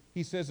 28,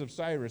 he says of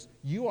Cyrus,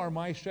 "You are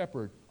my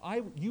shepherd.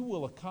 You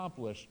will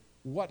accomplish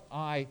what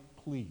I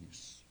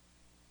please."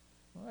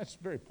 Well, that's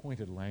very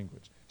pointed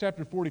language.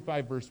 Chapter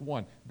 45, verse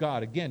 1,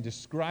 God, again,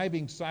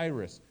 describing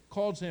Cyrus,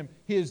 calls him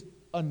his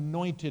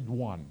anointed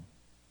one,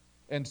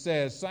 and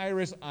says,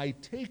 "Cyrus, I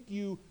take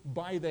you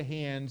by the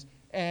hands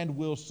and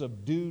will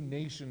subdue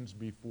nations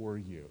before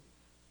you."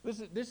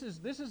 This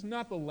is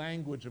not the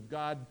language of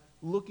God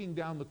looking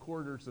down the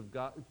corridors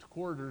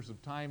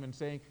of time and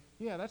saying,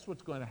 "Yeah, that's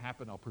what's going to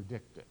happen. I'll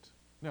predict it."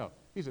 No,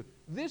 he said,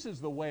 "This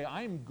is the way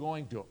I'm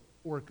going to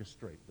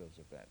orchestrate those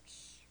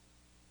events."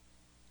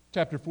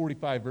 Chapter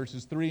 45,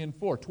 verses 3 and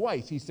 4.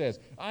 Twice he says,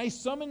 "I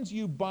summons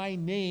you by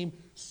name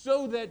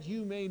so that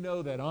you may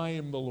know that I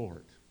am the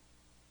Lord."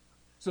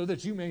 So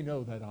that you may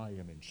know that I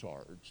am in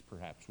charge,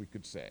 perhaps we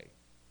could say.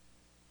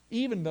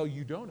 Even though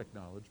you don't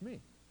acknowledge me.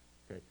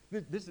 Okay?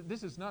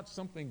 This is not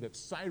something that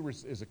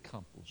Cyrus is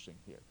accomplishing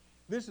here.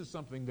 This is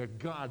something that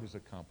God is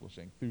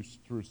accomplishing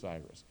through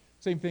Cyrus.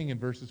 Same thing in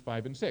verses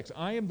 5 and 6.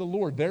 "I am the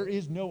Lord, there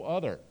is no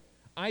other.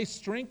 I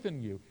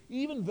strengthen you,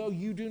 even though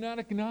you do not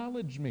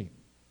acknowledge me,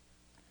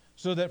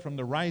 so that from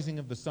the rising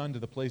of the sun to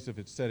the place of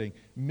its setting,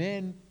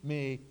 men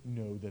may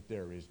know that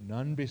there is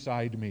none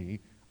beside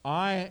me.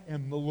 I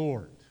am the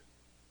Lord.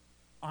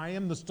 I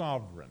am the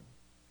sovereign.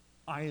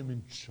 I am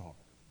in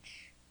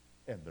charge,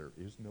 and there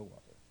is no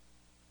other."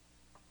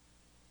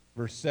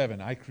 Verse 7,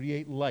 "I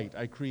create light,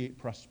 I create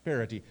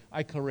prosperity,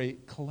 I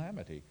create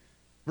calamity."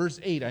 Verse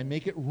 8, "I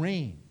make it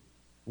rain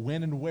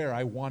when and where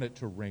I want it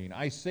to rain.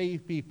 I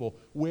save people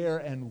where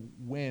and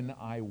when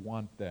I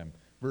want them."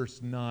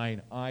 Verse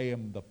 9, "I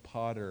am the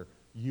potter,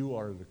 you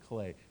are the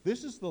clay."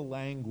 This is the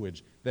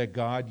language that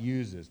God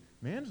uses.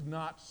 Man's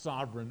not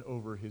sovereign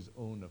over his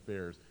own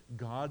affairs.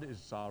 God is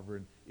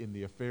sovereign in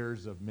the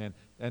affairs of men.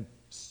 And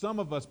some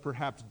of us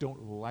perhaps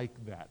don't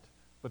like that,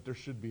 but there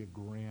should be a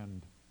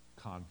grand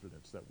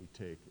confidence that we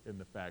take in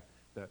the fact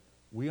that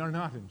we are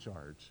not in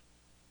charge.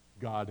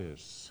 God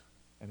is.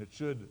 And it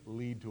should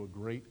lead to a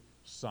great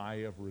sigh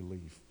of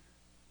relief.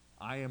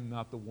 I am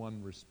not the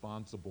one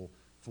responsible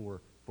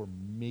for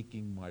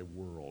making my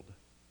world.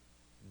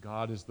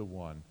 God is the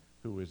one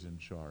who is in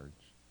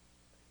charge.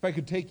 If I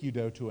could take you,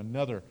 though, to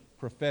another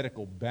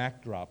prophetical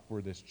backdrop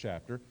for this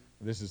chapter,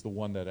 this is the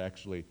one that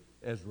actually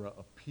Ezra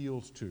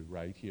appeals to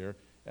right here,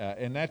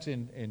 and that's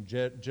in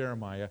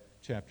Jeremiah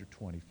chapter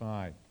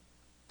 25.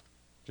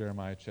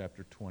 Jeremiah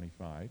chapter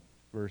 25,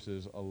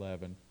 verses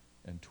 11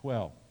 and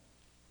 12.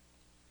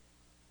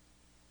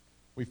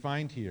 We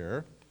find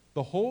here,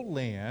 "The whole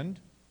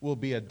land will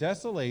be a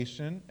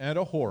desolation and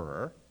a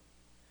horror,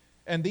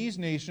 and these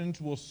nations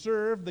will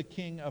serve the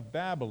king of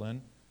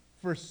Babylon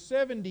for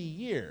 70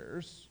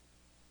 years.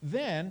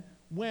 Then,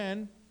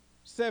 when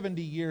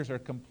 70 years are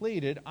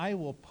completed, I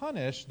will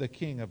punish the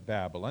king of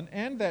Babylon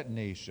and that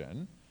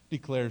nation,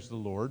 declares the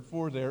Lord,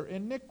 for their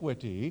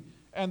iniquity,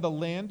 and the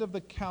land of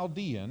the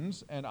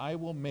Chaldeans, and I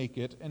will make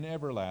it an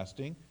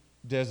everlasting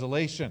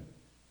desolation."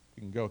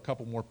 You can go a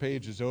couple more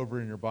pages over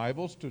in your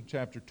Bibles to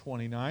chapter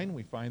 29.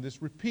 We find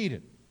this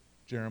repeated.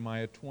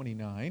 Jeremiah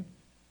 29,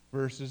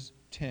 verses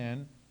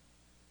 10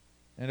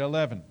 and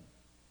 11.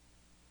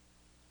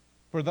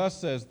 "For thus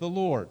says the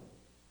Lord,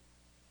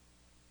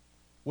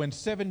 when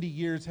 70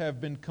 years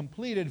have been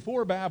completed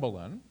for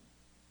Babylon,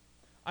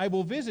 I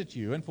will visit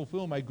you and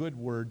fulfill my good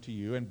word to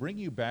you and bring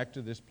you back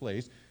to this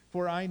place.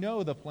 For I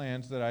know the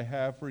plans that I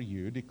have for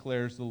you,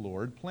 declares the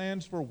Lord,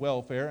 plans for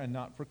welfare and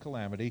not for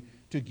calamity,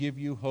 to give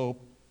you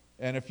hope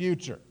and a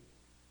future."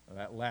 Now,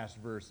 that last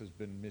verse has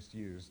been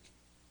misused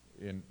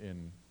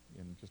in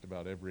just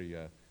about every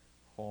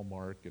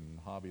Hallmark and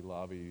Hobby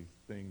Lobby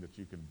thing that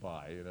you can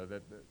buy. You know,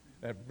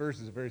 that verse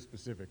is a very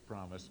specific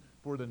promise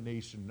for the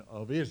nation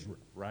of Israel,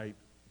 right?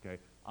 Okay,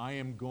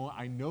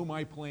 I know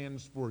my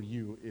plans for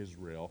you,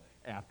 Israel.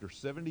 After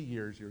 70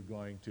 years, you're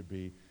going to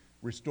be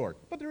restored.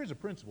 But there is a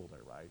principle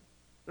there, right?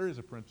 There is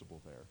a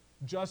principle there.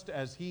 Just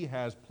as he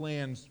has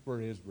plans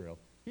for Israel,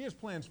 he has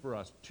plans for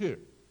us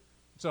too.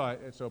 So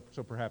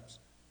perhaps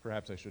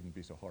I shouldn't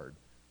be so hard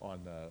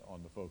on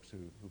the folks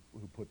who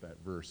put that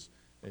verse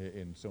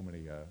in so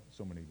many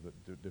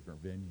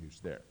different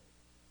venues there.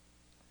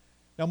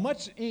 Now,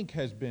 much ink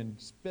has been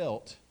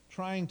spilt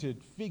trying to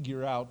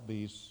figure out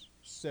these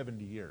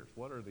 70 years.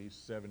 What are these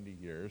 70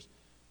 years?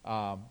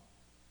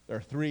 There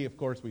are three, of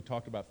course, we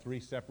talked about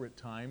three separate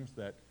times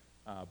that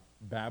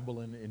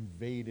Babylon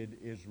invaded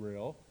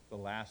Israel, the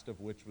last of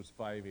which was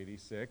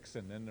 586,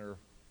 and then there are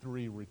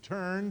three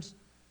returns.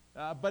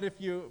 But if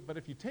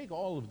you take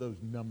all of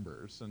those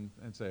numbers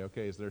and say,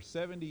 okay, is there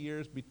 70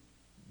 years?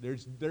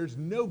 There's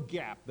no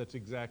gap that's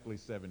exactly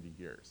 70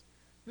 years.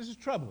 This is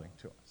troubling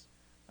to us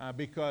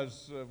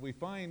because we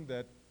find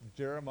that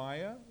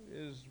Jeremiah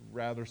is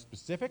rather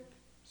specific,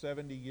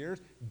 70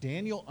 years.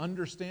 Daniel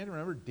understands.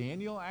 Remember,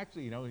 Daniel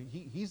actually,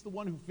 he's the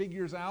one who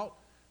figures out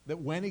that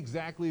when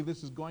exactly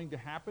this is going to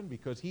happen,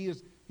 because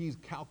he's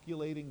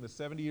calculating the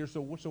 70 years.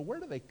 So where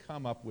do they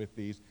come up with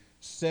these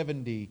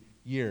 70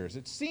 years?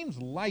 It seems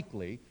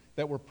likely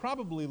that we're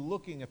probably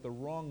looking at the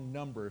wrong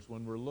numbers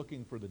when we're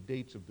looking for the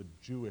dates of the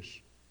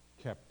Jewish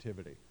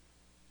captivity.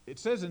 It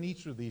says in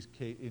each of these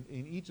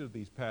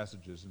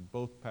passages, in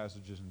both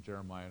passages in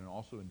Jeremiah and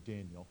also in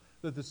Daniel,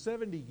 that the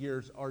 70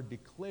 years are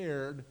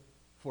declared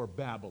for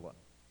Babylon.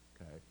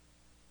 Okay?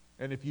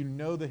 And if you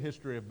know the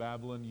history of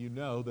Babylon, you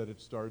know that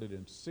it started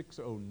in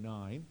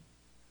 609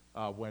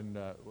 when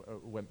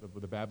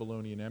the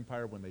Babylonian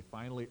Empire, when they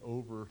finally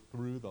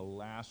overthrew the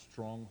last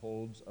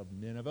strongholds of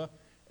Nineveh,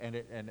 and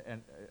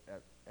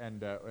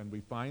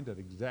we find that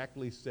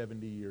exactly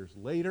 70 years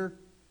later,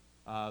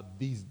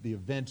 the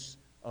events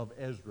of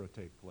Ezra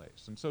take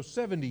place. And so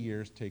 70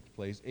 years takes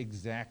place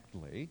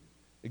exactly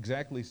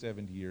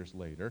 70 years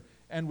later,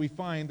 and we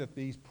find that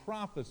these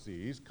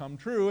prophecies come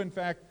true. In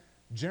fact,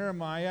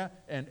 Jeremiah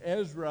and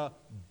Ezra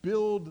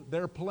build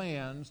their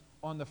plans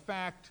on the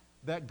fact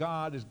that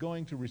God is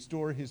going to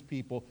restore his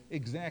people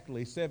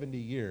exactly 70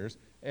 years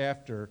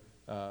after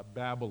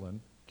Babylon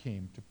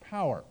came to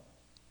power.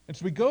 And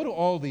so we go to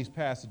all these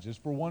passages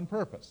for one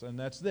purpose, and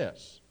that's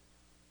this: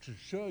 to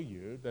show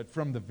you that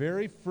from the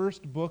very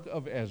first book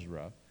of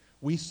Ezra,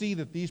 we see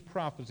that these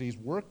prophecies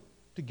work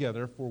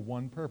together for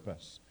one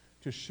purpose: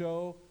 to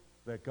show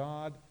that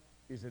God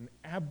is in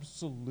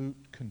absolute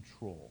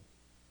control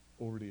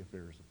over the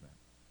affairs of men.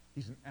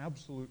 He's in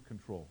absolute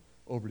control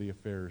over the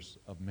affairs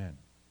of men.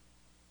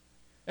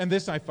 And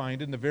this I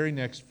find in the very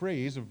next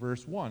phrase of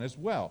verse 1 as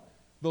well.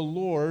 The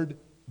Lord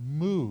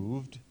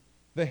moved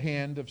the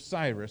hand of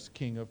Cyrus,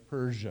 king of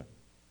Persia.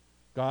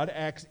 God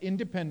acts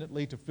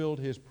independently to fulfill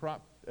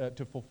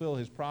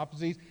his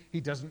prophecies.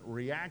 He doesn't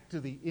react to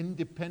the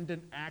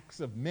independent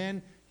acts of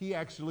men. He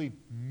actually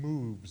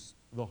moves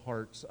the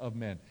hearts of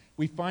men.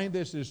 We find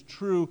this is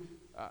true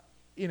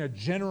in a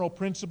general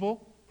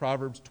principle.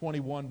 Proverbs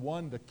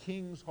 21:1, the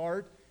king's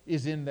heart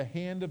is in the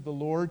hand of the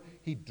Lord.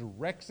 He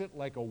directs it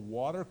like a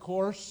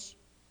watercourse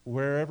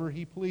wherever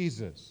he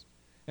pleases.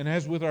 And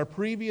as with our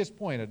previous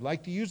point, I'd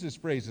like to use this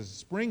phrase as a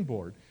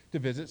springboard to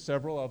visit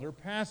several other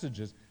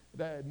passages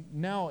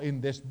now in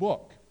this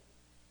book.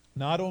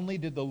 Not only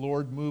did the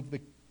Lord move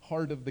the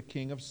heart of the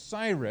king of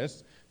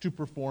Cyrus to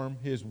perform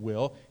his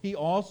will, he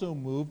also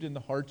moved in the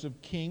hearts of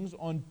kings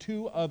on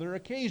two other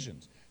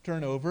occasions.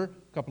 Turn over a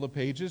couple of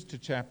pages to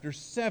chapter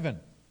 7.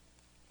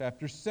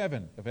 Chapter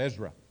 7 of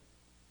Ezra.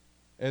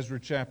 Ezra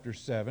chapter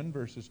 7,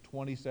 verses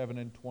 27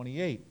 and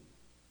 28.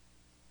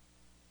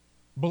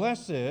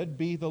 Blessed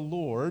be the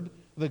Lord,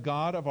 the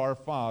God of our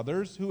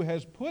fathers, who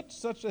has put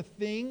such a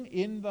thing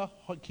in the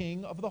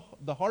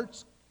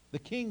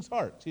king's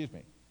heart,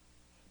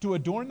 to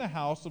adorn the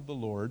house of the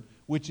Lord,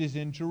 which is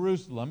in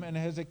Jerusalem, and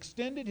has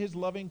extended his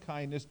loving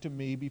kindness to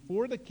me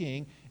before the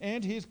king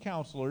and his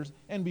counselors,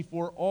 and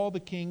before all the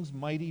king's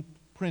mighty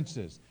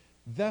princes.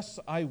 Thus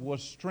I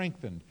was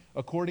strengthened,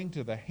 according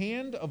to the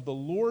hand of the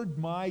Lord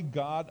my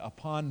God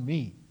upon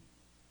me.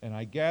 And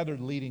I gathered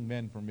leading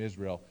men from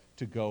Israel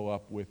to go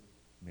up with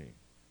me.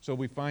 So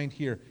we find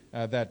here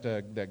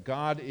that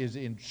God is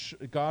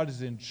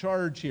in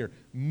charge here,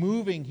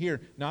 moving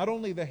here. Not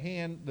only the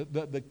hand,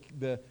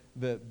 the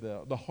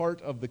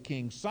heart of the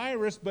king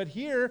Cyrus, but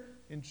here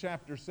in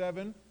chapter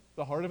 7,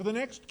 the heart of the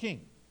next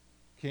king,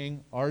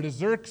 King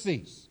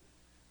Artaxerxes.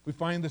 We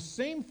find the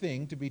same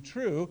thing to be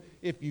true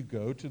if you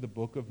go to the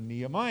book of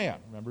Nehemiah.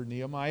 Remember,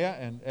 Nehemiah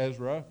and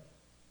Ezra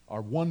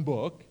are one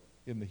book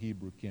in the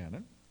Hebrew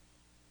canon.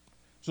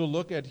 So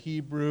look at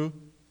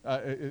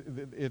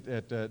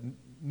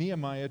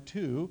Nehemiah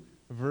 2,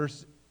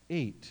 verse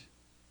 8.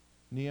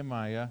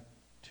 Nehemiah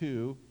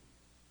 2,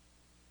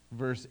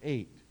 verse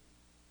 8.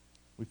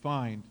 We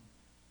find,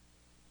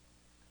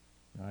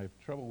 I have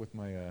trouble with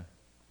my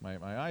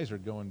eyes are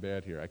going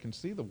bad here. I can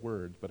see the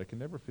words, but I can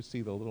never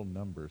see the little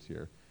numbers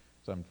here.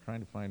 So I'm trying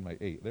to find my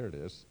 8. There it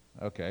is.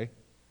 Okay.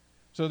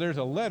 So there's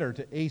a letter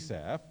to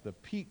Asaph, the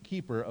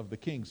keeper of the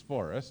king's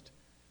forest,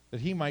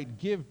 that he might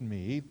give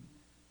me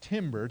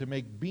timber to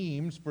make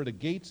beams for the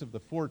gates of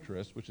the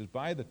fortress, which is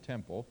by the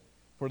temple,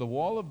 for the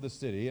wall of the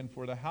city, and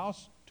for the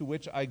house to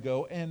which I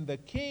go. And the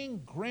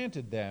king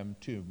granted them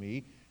to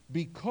me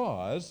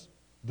because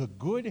the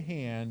good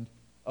hand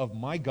of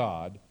my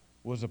God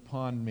was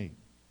upon me.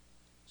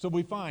 So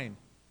we find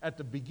at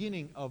the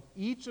beginning of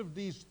each of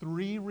these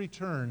three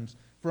returns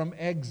from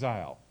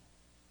exile,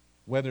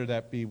 whether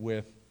that be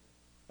with,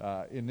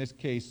 in this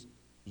case,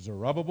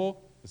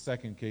 Zerubbabel, the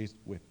second case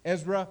with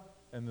Ezra,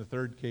 and the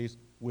third case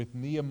with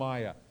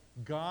Nehemiah,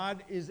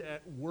 God is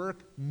at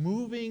work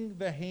moving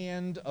the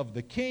hand of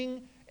the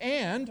king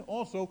and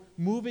also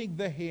moving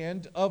the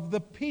hand of the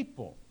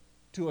people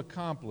to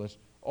accomplish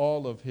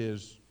all of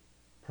his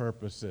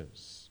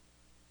purposes.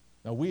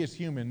 Now, we as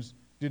humans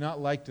do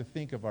not like to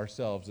think of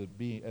ourselves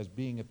as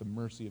being at the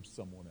mercy of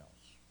someone else.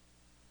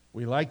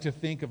 We like to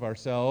think of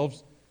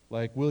ourselves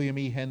like William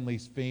E.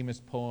 Henley's famous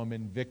poem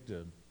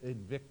Invictus,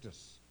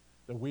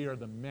 that we are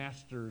the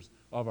masters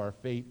of our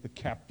fate, the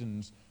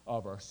captains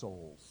of our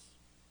souls.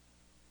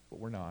 But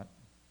we're not.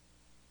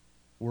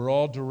 We're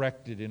all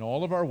directed in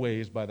all of our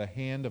ways by the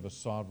hand of a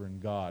sovereign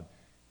God.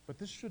 But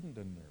this shouldn't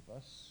unnerve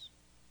us.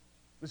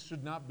 This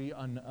should not be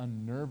an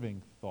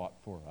unnerving thought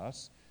for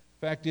us.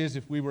 Fact is,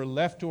 if we were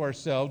left to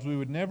ourselves, we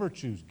would never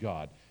choose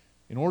God.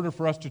 In order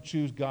for us to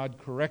choose God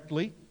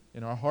correctly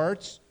in our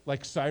hearts,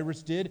 like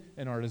Cyrus did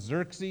and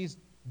Artaxerxes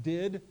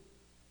did,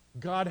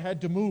 God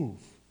had to move.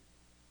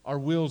 Our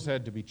wills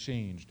had to be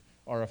changed.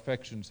 Our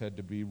affections had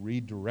to be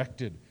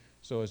redirected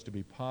so as to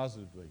be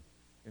positively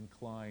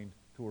inclined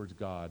towards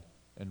God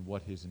and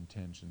what His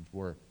intentions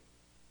were.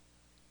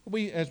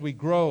 As we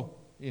grow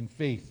in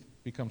faith,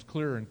 it becomes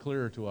clearer and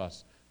clearer to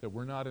us that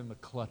we're not in the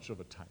clutch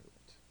of a tyrant.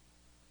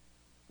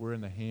 We're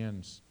in the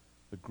hands,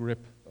 the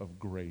grip of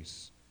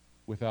grace,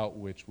 without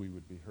which we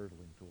would be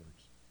hurtling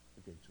towards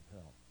the gates of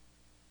hell.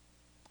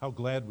 How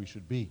glad we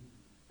should be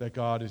that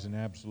God is in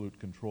absolute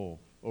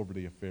control over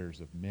the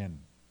affairs of men.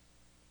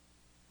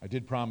 I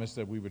did promise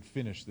that we would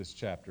finish this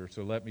chapter,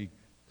 so let me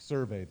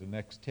survey the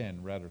next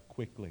 10 rather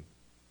quickly.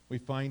 We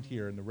find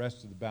here in the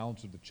rest of the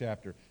balance of the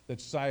chapter that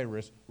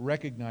Cyrus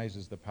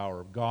recognizes the power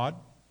of God.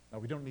 Now,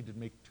 we don't need to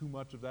make too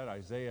much of that.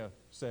 Isaiah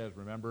says,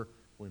 remember,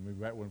 when we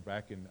went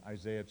back in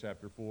Isaiah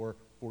chapter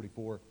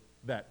 44,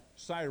 that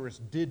Cyrus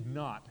did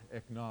not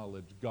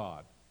acknowledge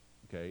God,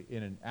 okay,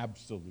 in an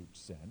absolute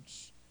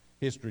sense.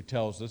 History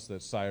tells us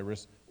that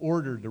Cyrus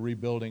ordered the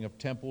rebuilding of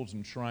temples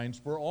and shrines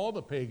for all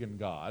the pagan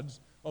gods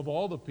of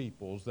all the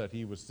peoples that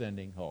he was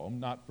sending home,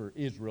 not for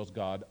Israel's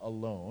God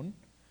alone.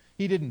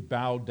 He didn't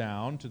bow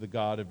down to the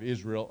God of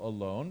Israel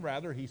alone.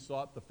 Rather, he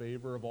sought the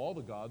favor of all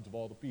the gods of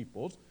all the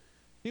peoples.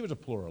 He was a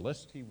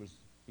pluralist. He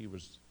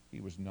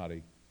was not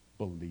a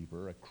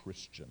believer, a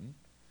Christian.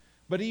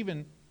 But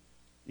even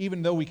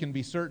though we can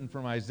be certain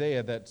from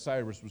Isaiah that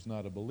Cyrus was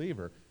not a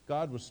believer,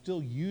 God was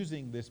still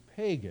using this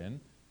pagan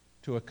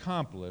to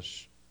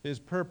accomplish His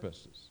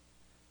purposes.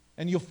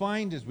 And you'll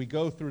find as we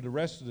go through the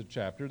rest of the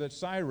chapter that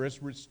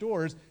Cyrus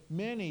restores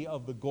many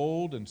of the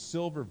gold and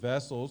silver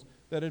vessels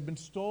that had been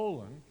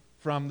stolen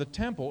from the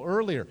temple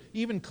earlier,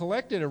 even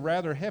collected a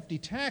rather hefty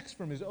tax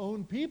from his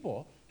own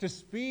people to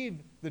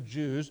speed the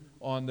Jews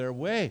on their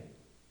way.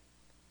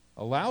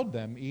 Allowed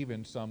them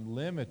even some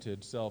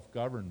limited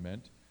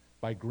self-government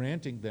by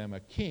granting them a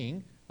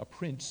king, a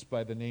prince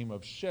by the name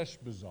of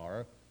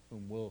Sheshbazzar,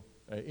 whom we'll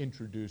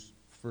introduce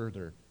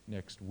further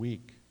next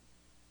week.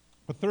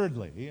 But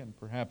thirdly, and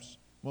perhaps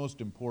most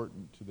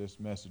important to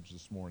this message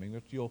this morning,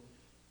 that you'll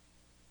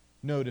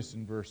notice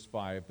in verse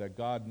 5 that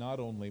God not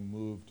only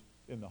moved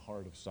in the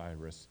heart of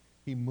Cyrus,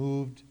 He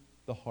moved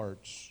the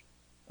hearts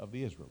of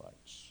the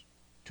Israelites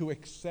to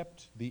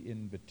accept the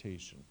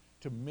invitation,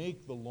 to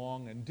make the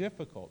long and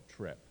difficult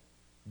trip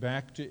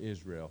back to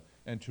Israel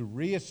and to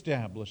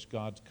reestablish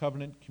God's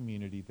covenant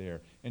community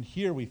there. And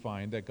here we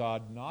find that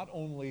God not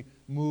only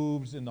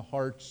moves in the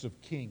hearts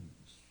of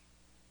kings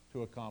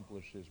to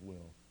accomplish His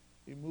will,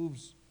 He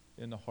moves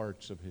in the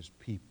hearts of His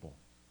people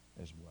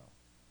as well.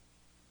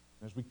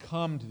 As we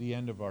come to the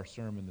end of our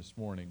sermon this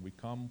morning, we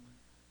come,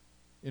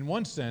 in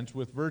one sense,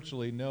 with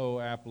virtually no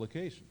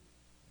application.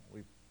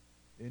 We've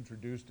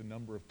introduced a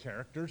number of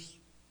characters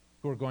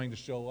who are going to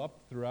show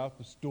up throughout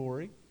the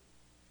story,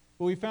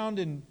 but we found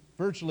in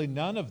virtually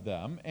none of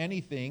them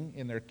anything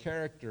in their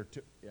character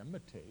to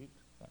imitate.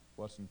 That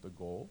wasn't the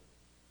goal.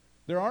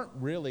 There aren't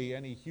really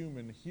any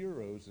human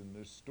heroes in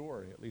this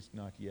story, at least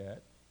not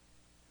yet.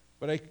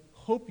 But I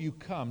hope you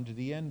come to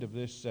the end of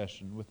this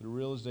session with the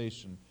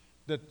realization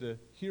that the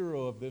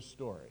hero of this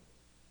story,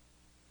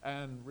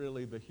 and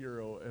really the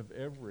hero of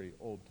every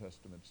Old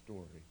Testament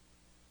story,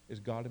 is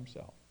God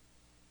Himself.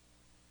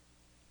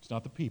 It's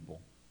not the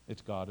people,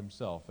 it's God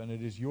Himself. And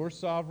it is your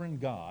sovereign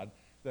God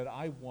that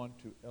I want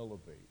to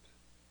elevate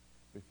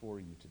before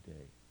you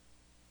today.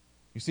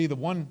 You see, the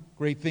one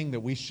great thing that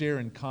we share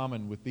in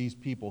common with these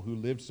people who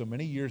lived so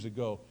many years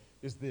ago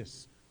is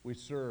this: we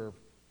serve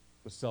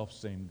the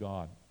selfsame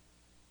God.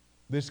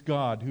 This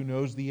God who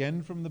knows the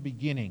end from the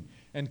beginning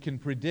and can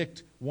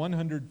predict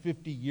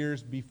 150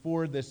 years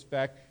before this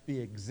fact the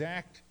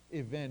exact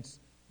events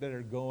that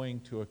are going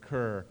to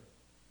occur,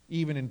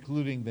 even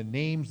including the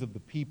names of the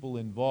people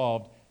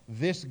involved.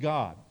 This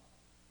God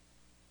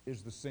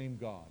is the same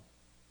God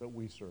that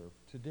we serve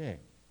today.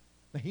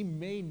 He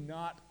may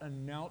not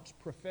announce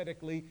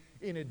prophetically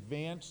in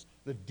advance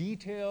the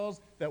details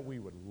that we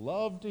would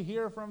love to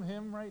hear from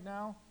Him right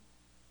now.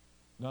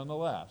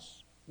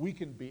 Nonetheless, we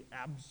can be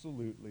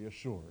absolutely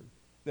assured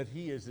that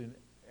He is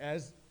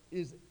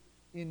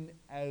in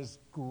as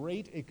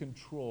great a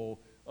control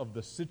of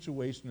the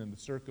situation and the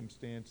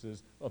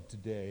circumstances of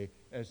today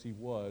as He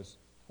was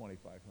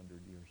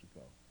 2,500 years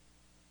ago.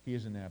 He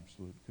is in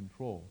absolute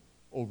control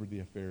over the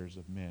affairs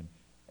of men.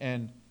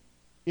 And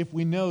if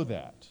we know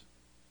that,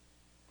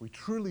 if we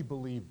truly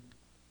believe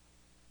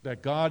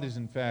that God is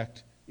in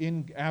fact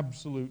in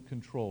absolute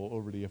control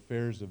over the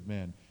affairs of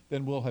men,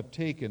 then we'll have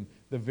taken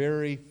the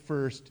very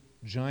first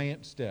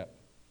giant step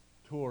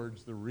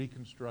towards the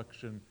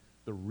reconstruction,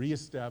 the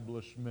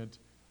reestablishment,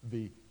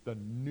 the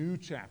new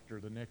chapter,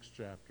 the next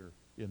chapter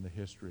in the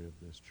history of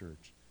this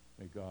church.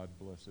 May God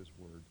bless His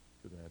word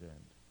to that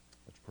end.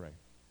 Let's pray.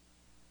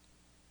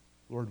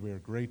 Lord, we are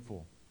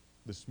grateful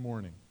this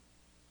morning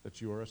that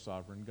you are a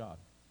sovereign God.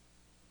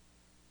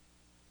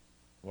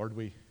 Lord,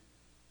 we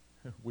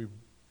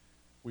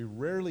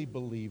rarely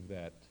believe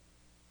that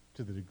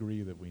to the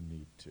degree that we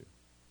need to.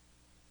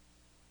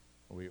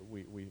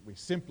 We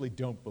simply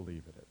don't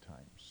believe it at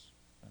times.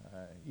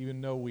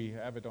 Even though we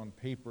have it on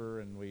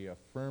paper and we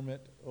affirm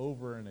it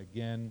over and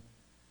again,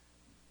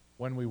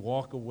 when we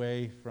walk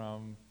away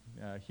from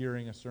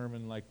hearing a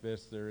sermon like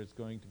this, there is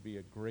going to be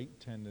a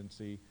great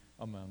tendency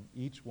among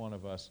each one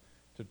of us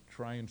to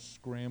try and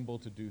scramble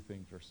to do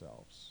things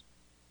ourselves.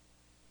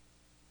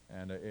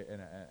 And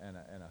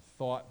a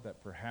thought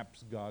that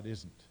perhaps God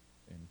isn't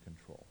in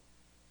control.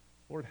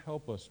 Lord,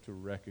 help us to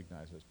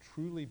recognize this,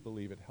 truly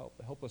believe it,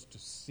 help us to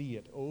see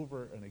it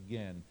over and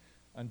again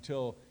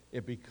until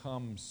it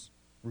becomes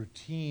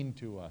routine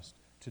to us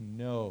to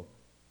know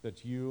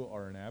that you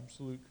are in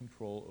absolute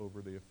control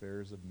over the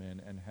affairs of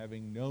men, and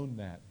having known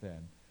that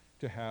then,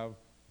 to have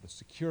the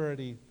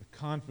security, the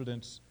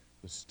confidence,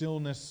 the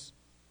stillness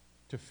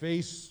to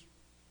face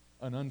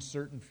an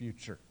uncertain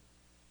future.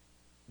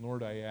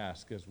 Lord, I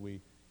ask as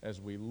we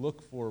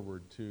look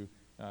forward to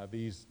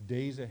these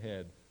days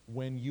ahead,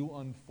 when you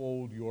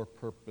unfold your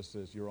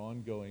purposes, your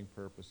ongoing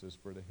purposes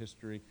for the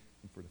history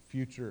and for the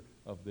future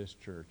of this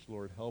church,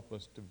 Lord, help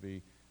us to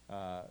be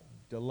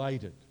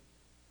delighted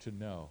to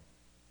know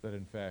that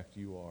in fact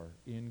you are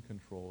in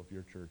control of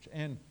your church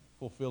and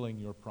fulfilling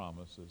your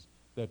promises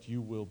that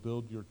you will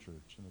build your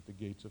church and that the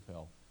gates of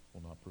hell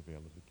will not prevail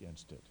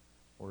against it.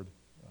 Lord,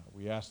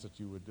 we ask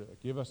that you would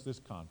give us this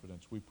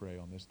confidence, we pray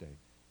on this day.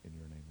 In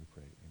your name we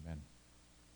pray. Amen.